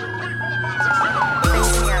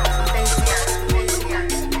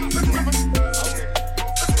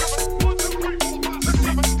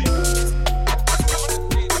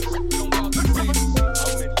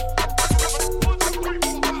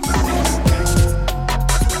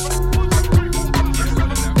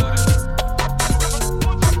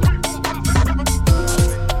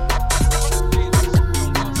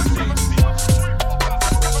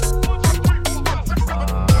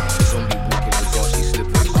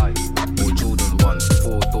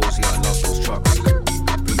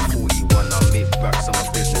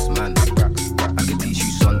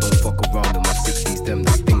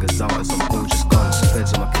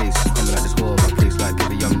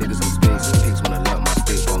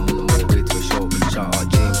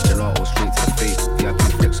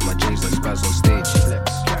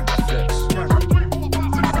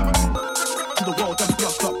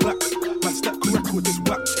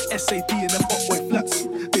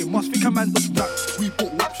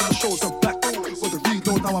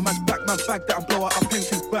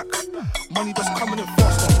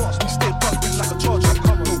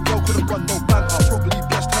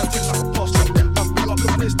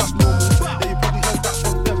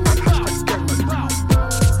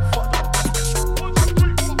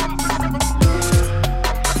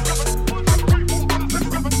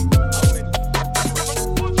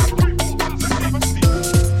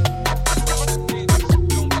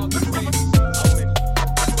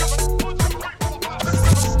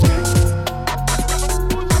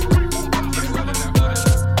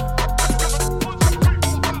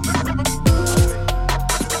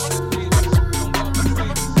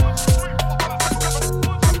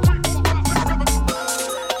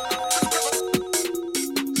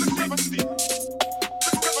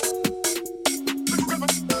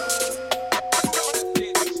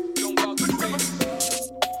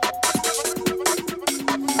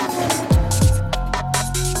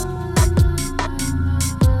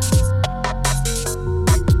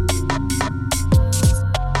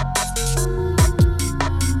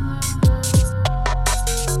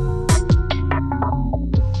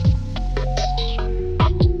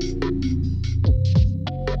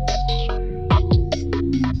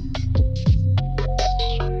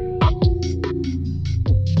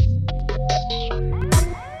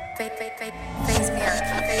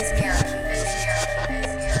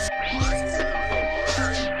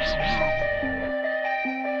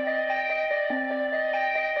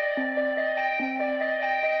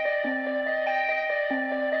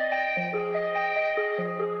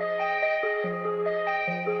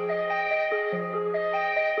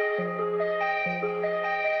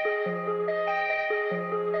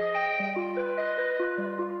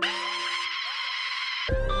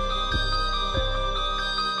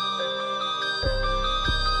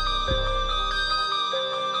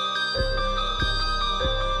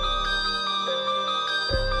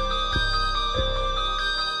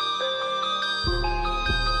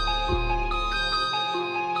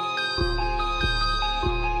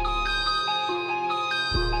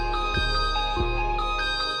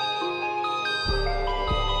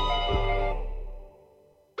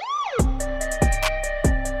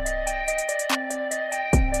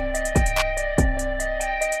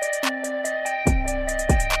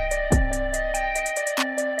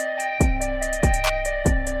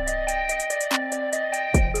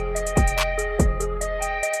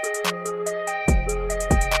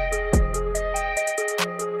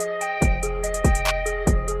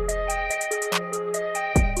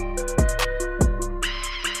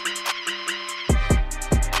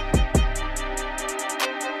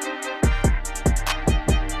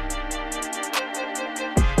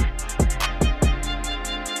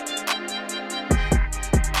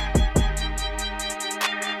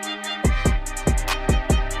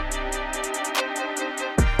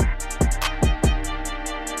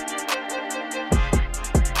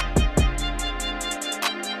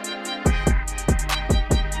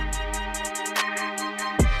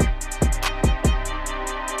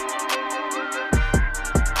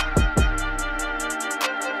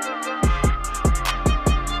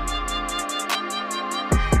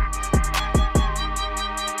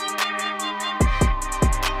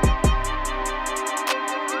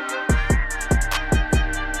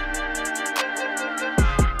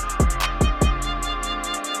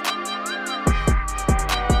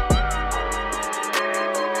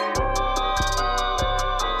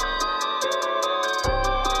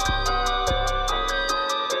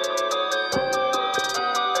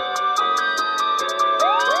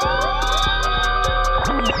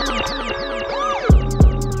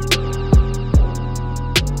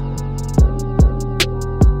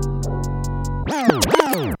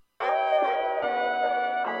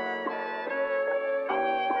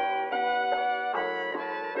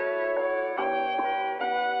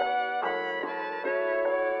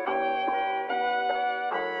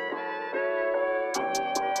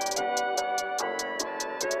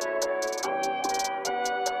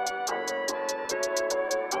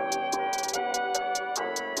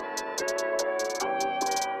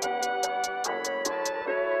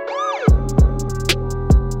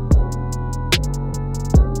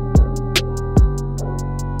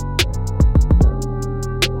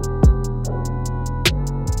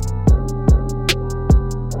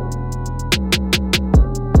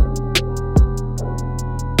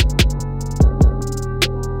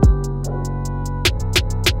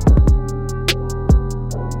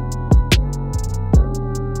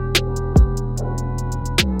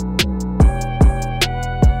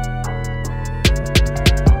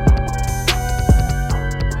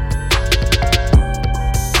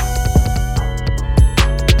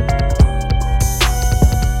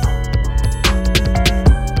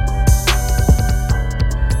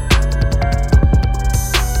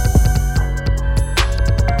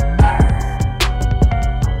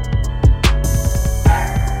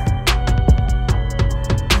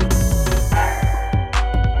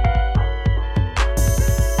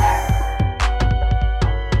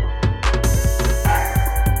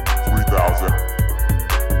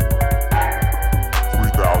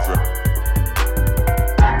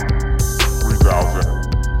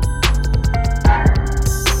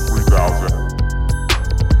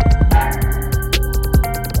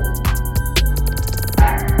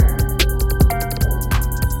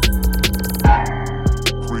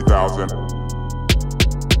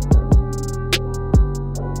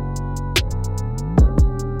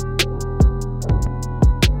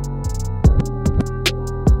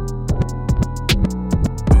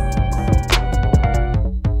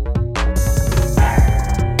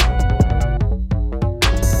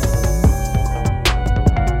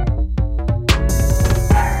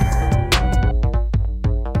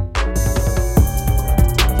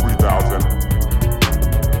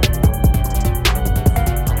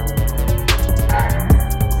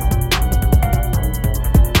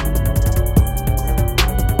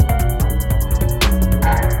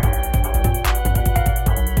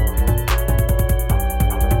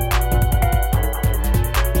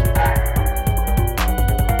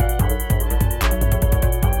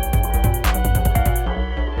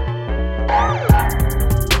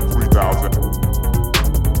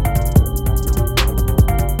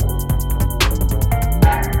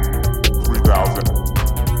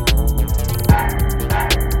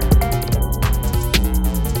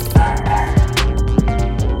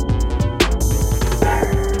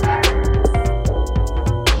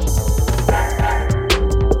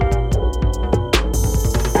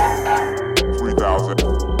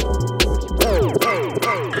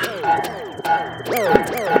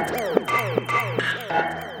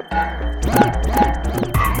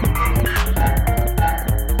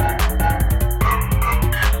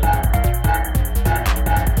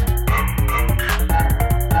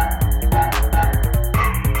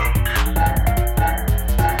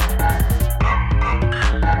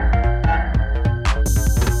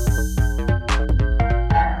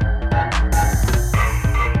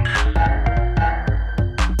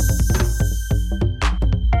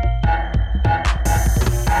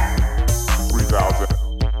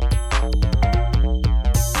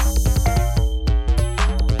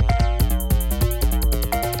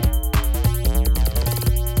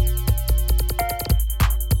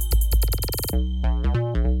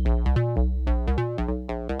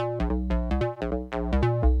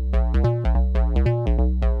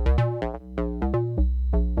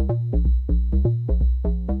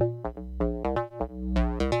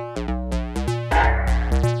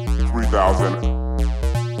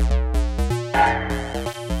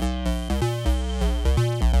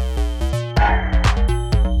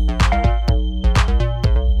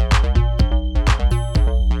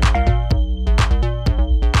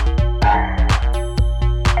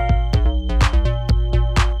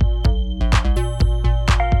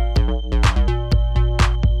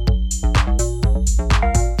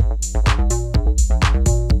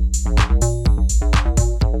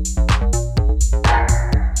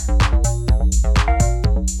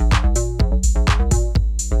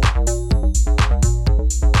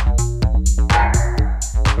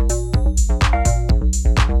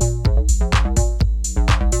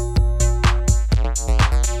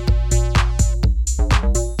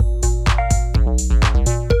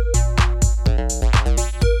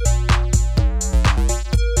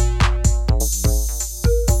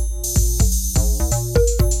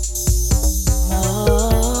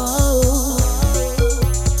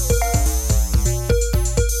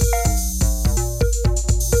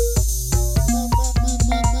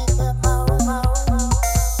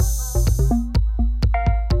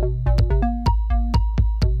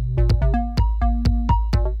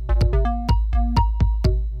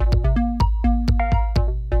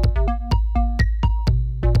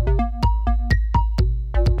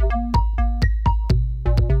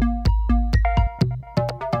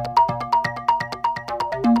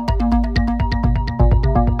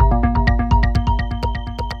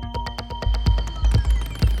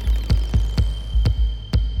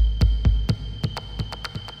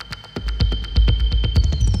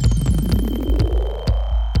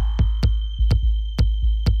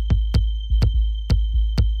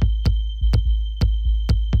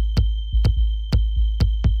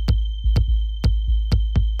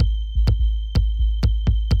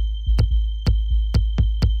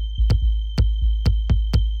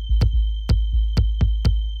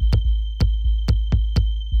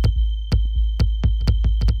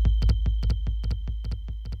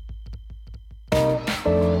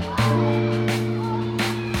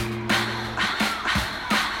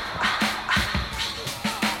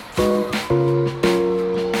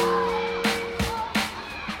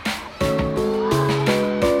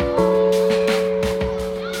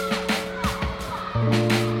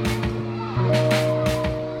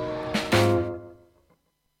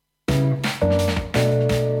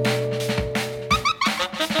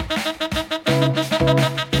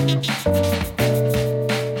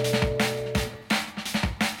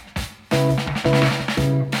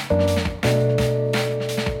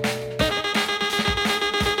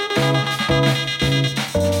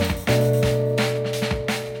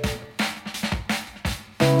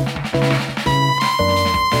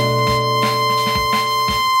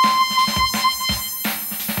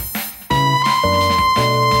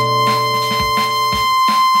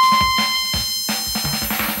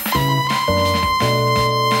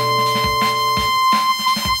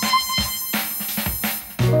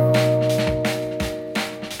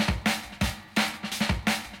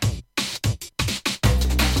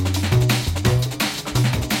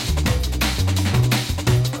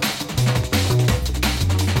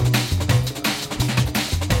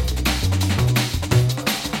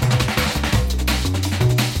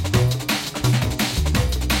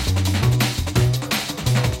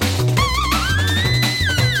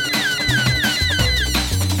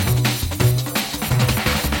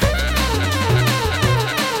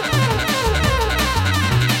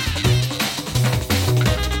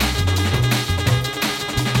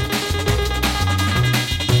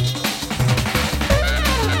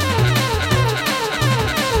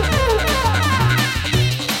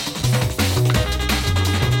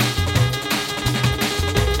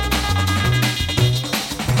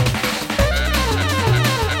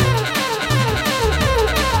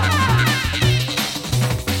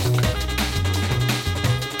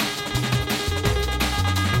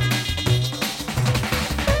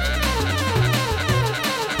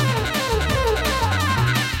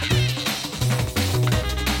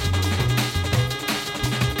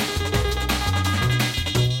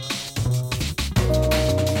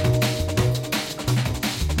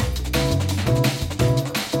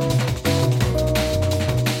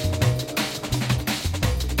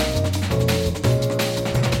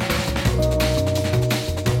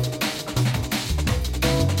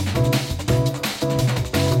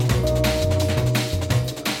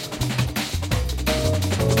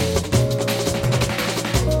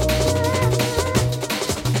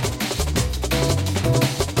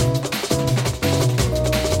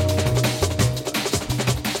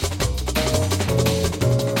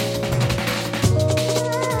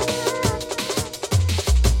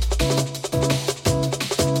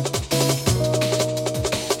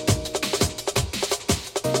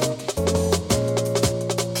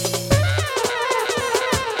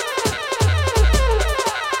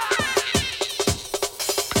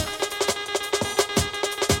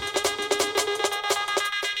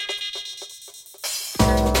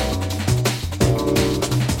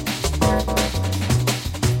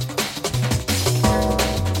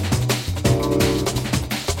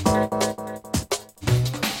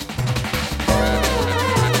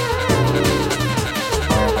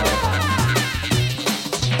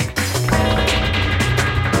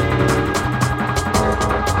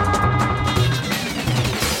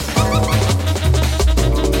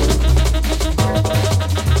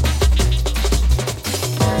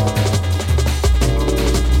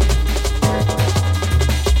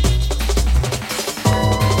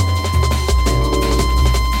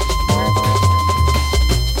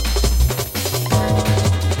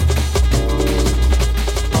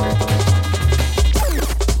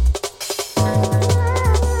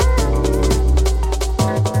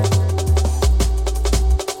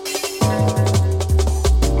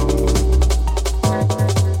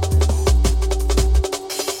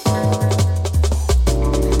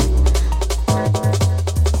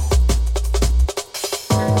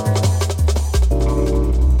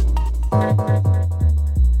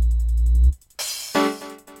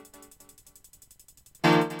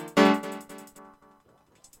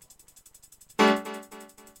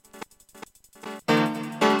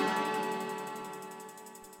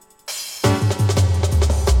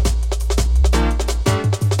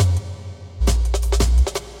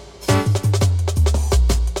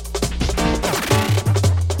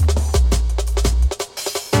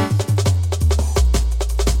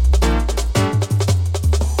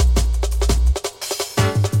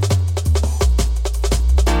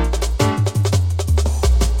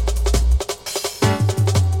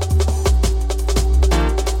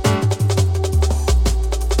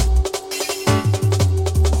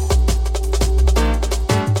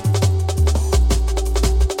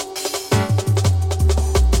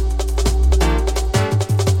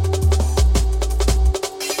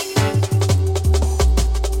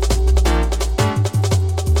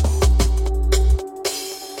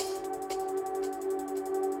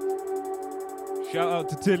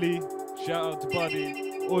 Tilly, shout out to Buddy,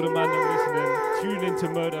 all the man that listening. Tune into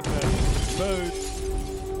Mode FM.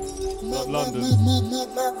 Mode, not London.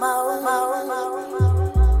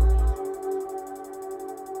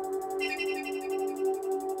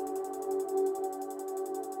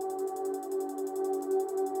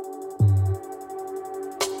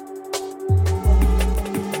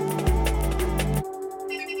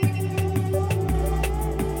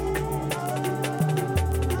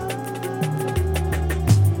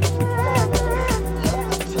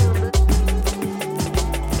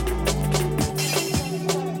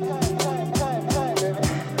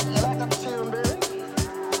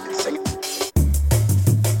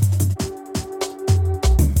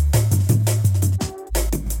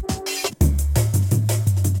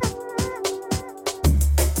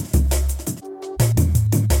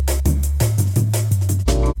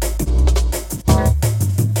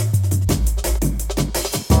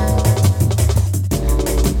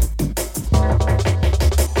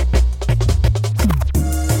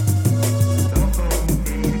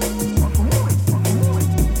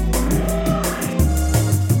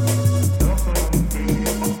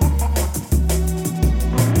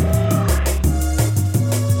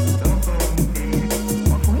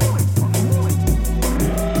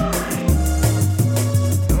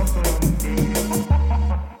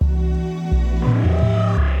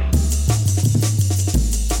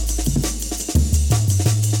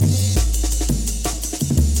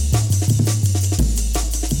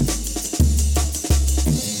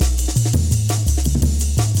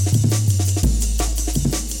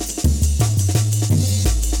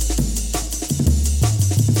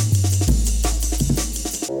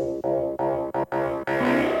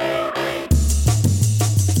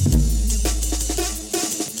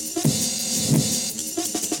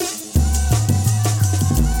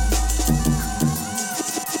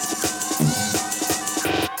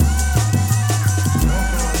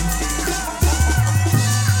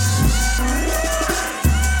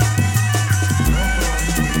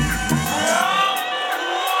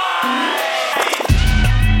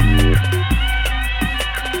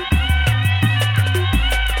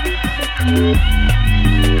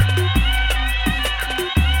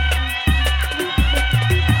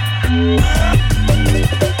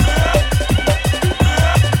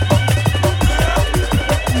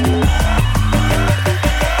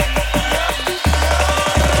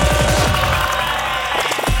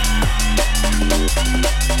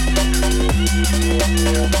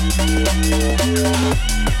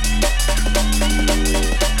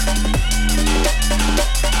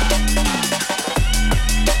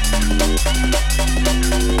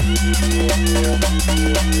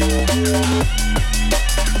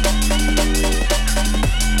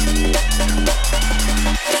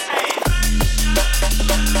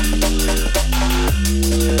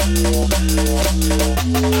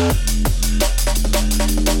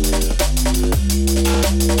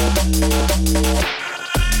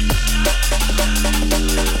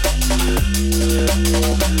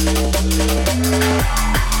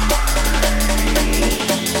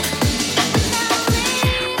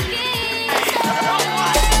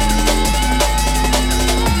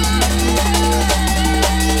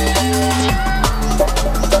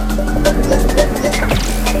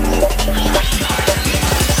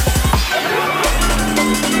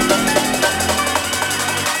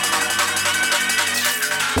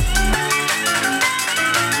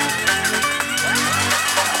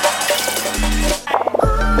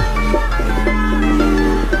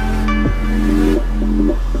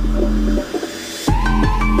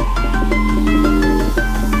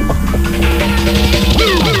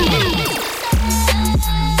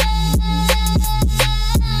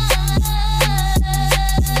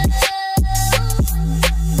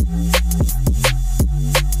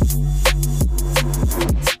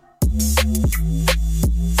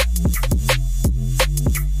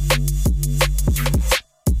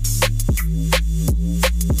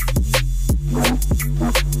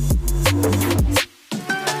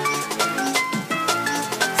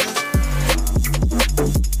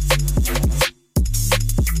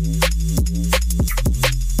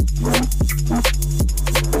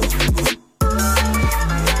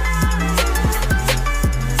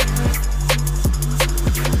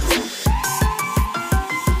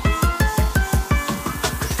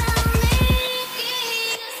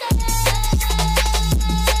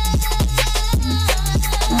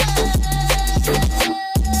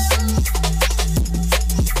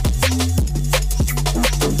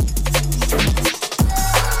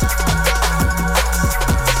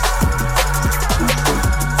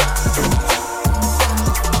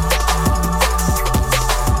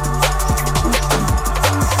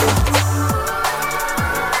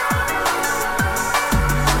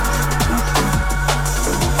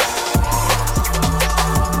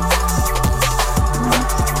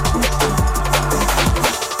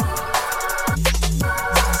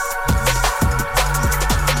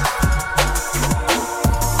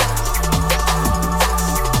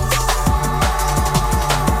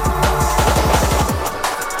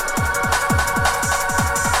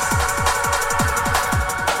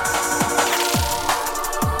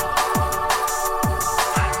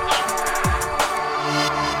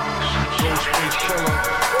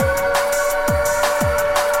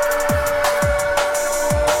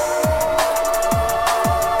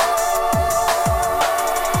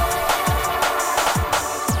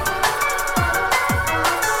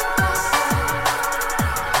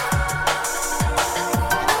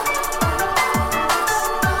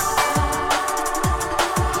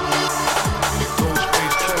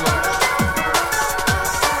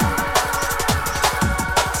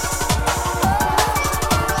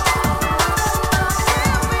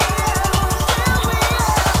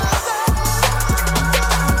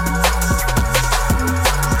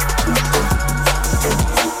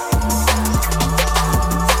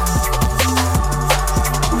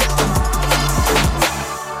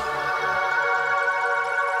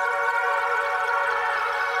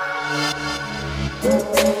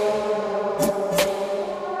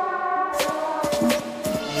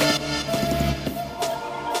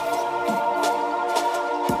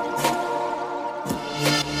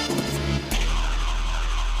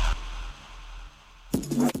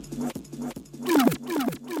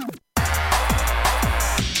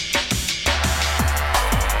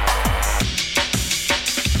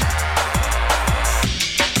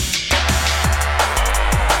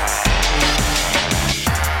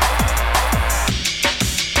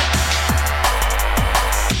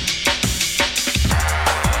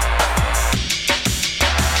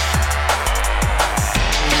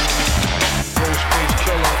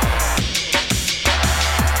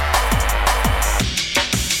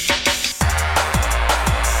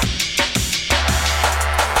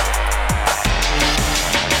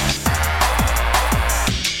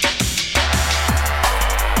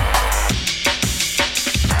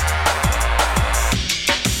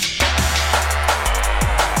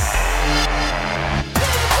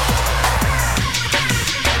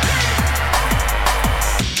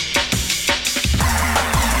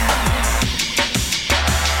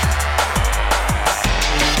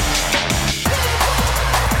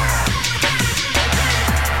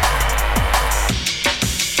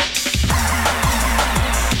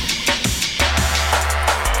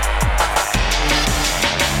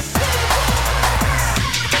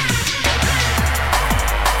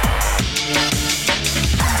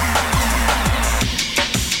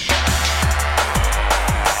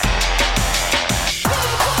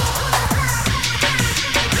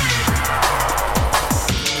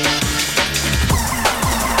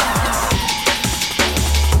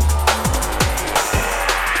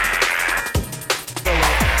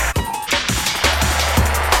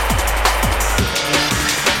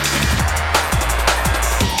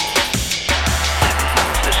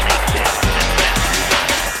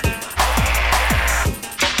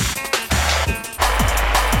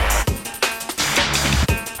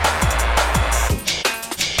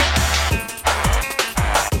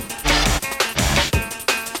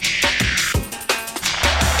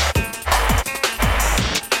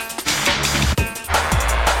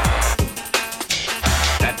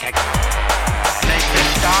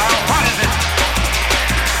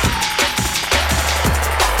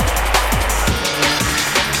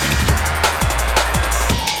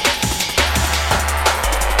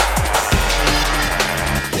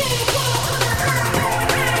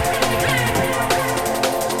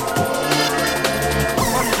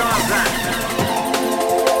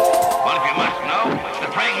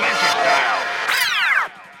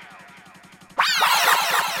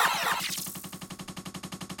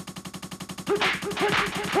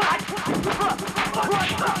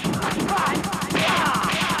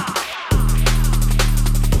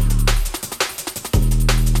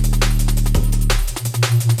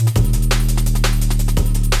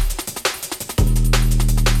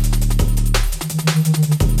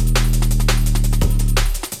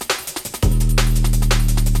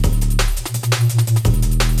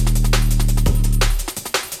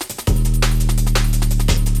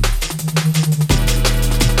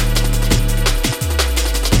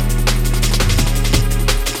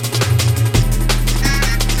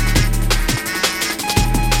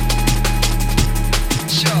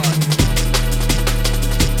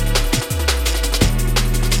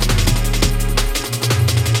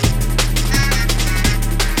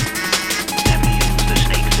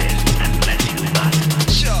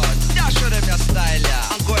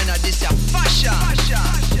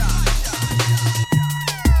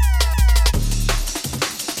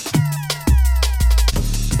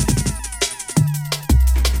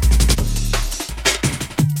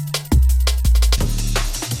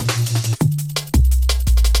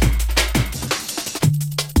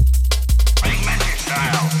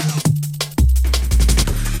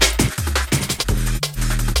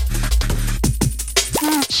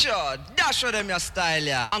 Sure, dash show them your style,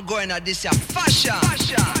 yeah. I'm going at this, your fashion.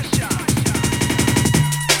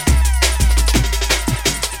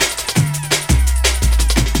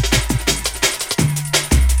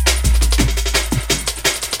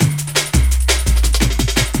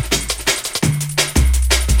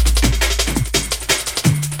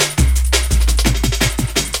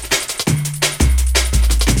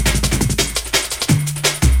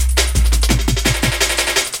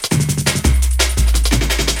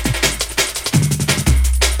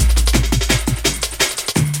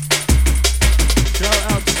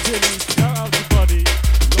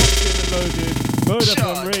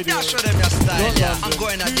 I'm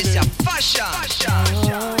going at this, your fashion.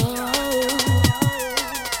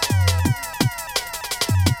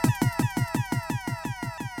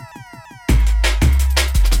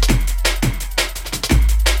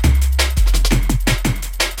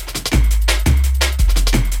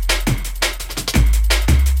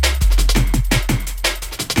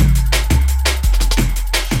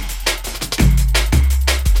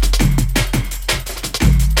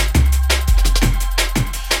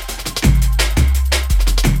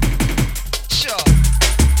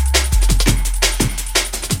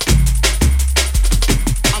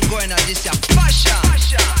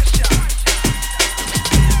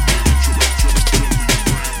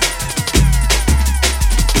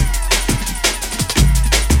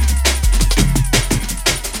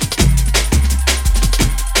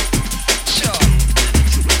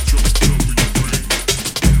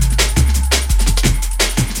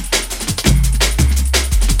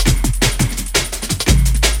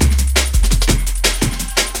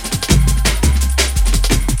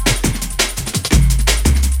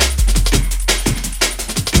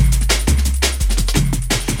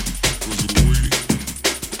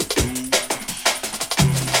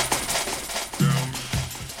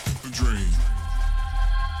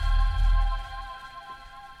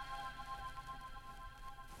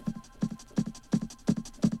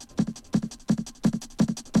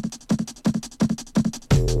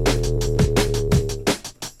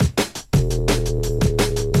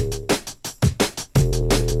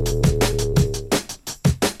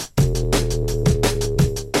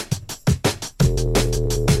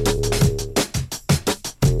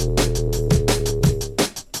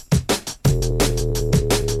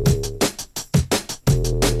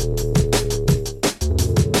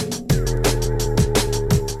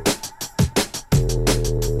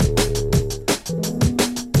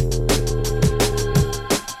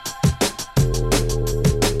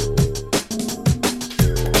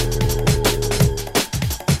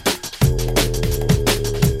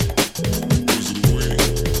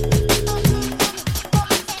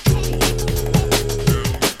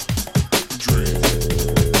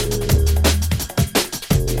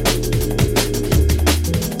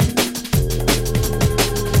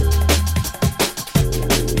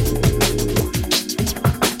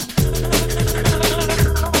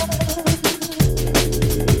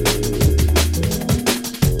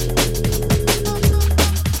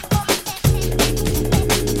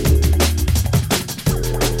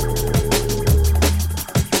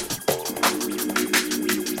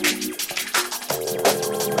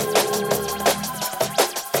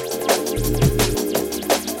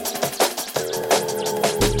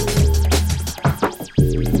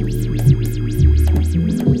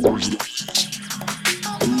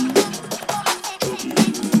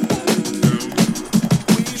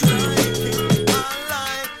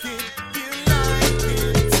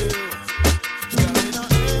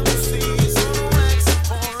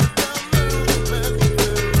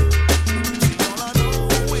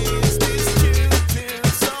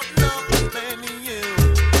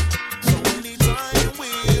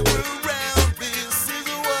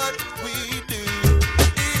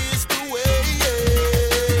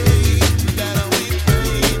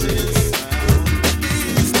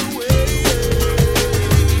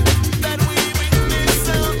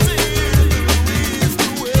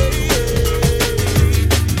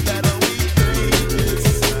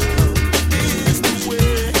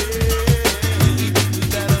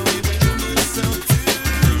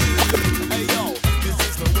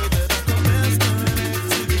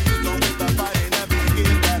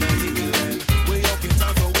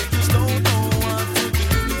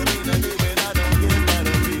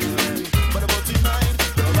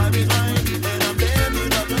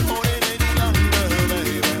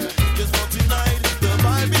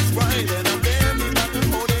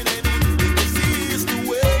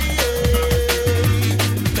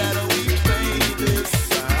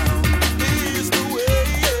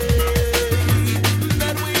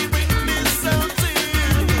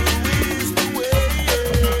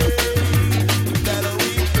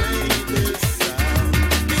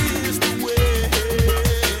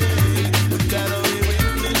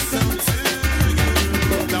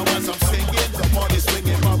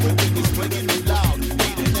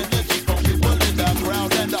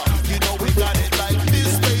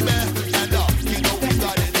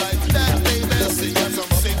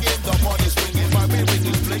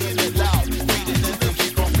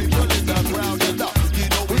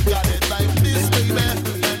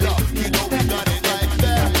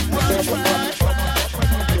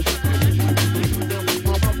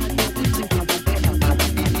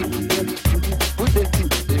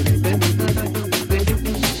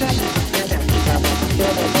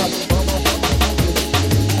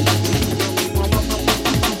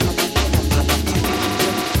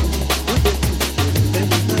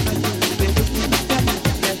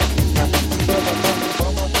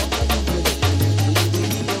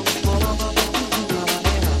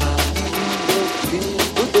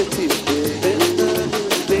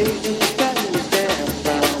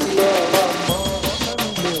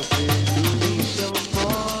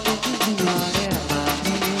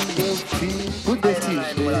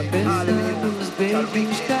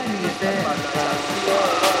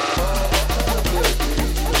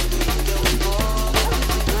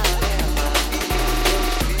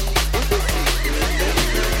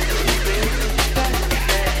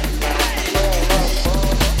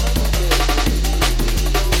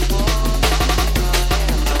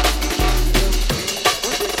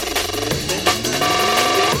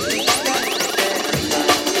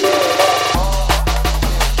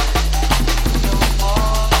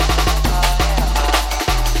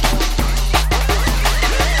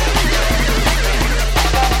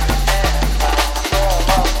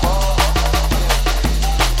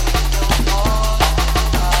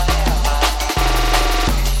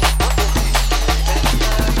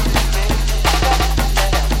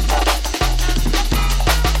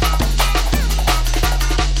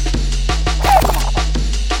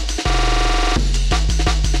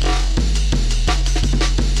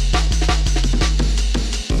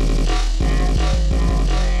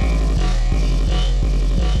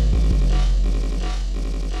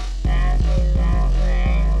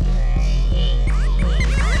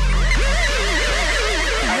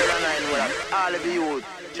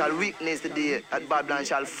 is the day that Babylon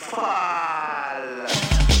shall fall.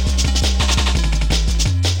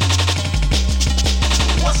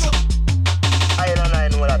 What's up? I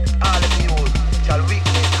know that all of you shall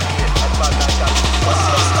weakness the day that Babylon shall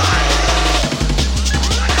fall.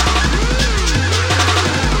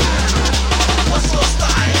 What's your style? What's your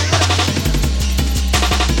style?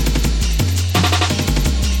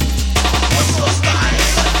 What's your style?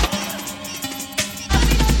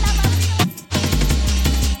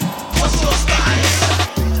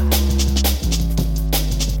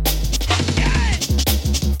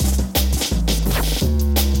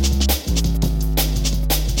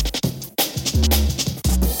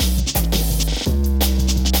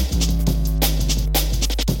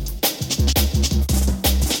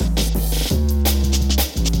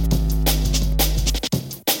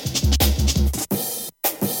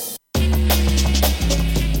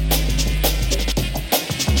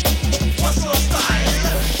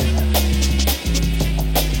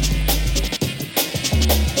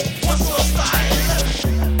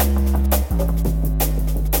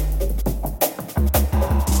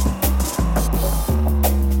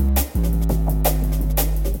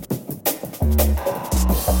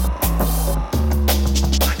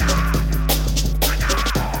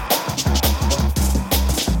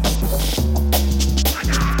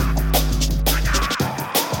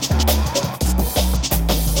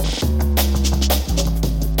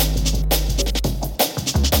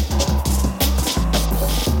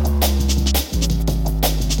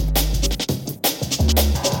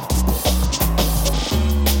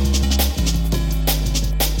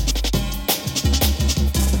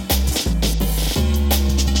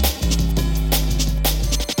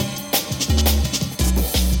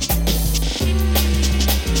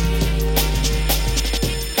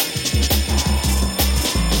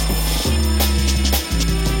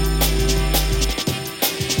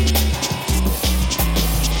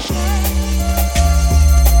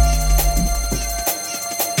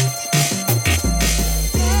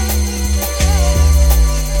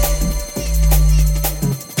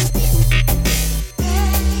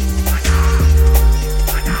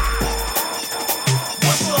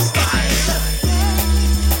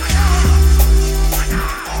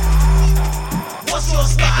 What's your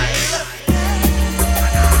style?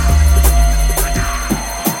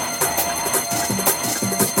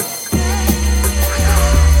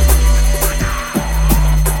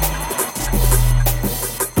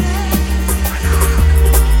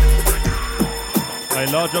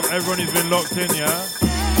 Large up everyone who's been locked in, yeah?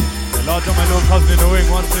 Large up my little cousin in the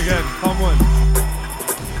wing once again. Come on.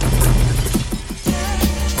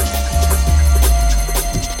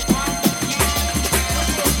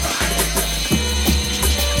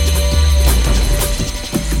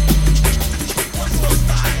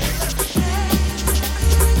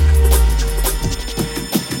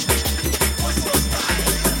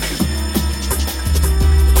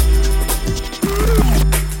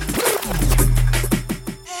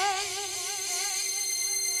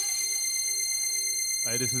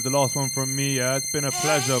 This is the last one from me, yeah? It's been a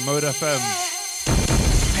pleasure. Mode FM.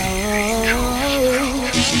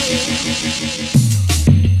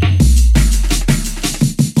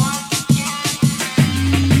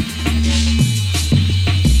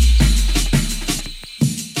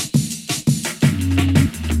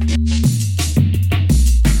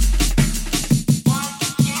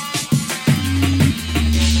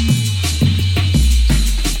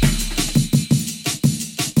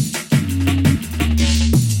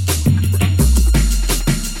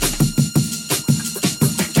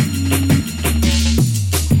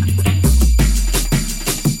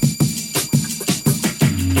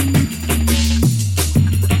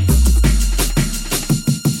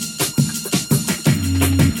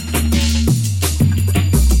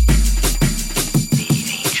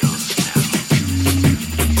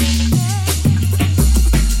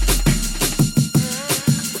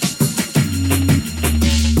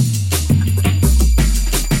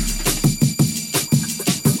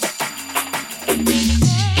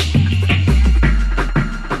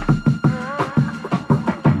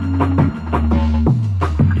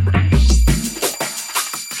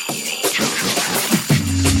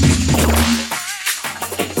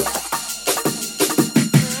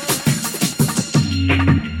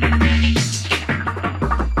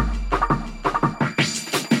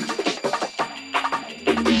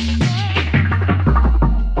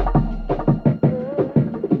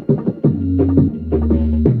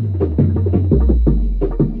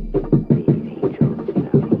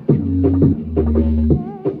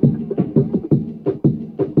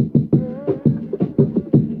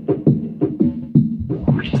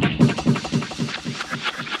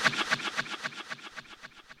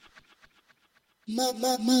 Mo.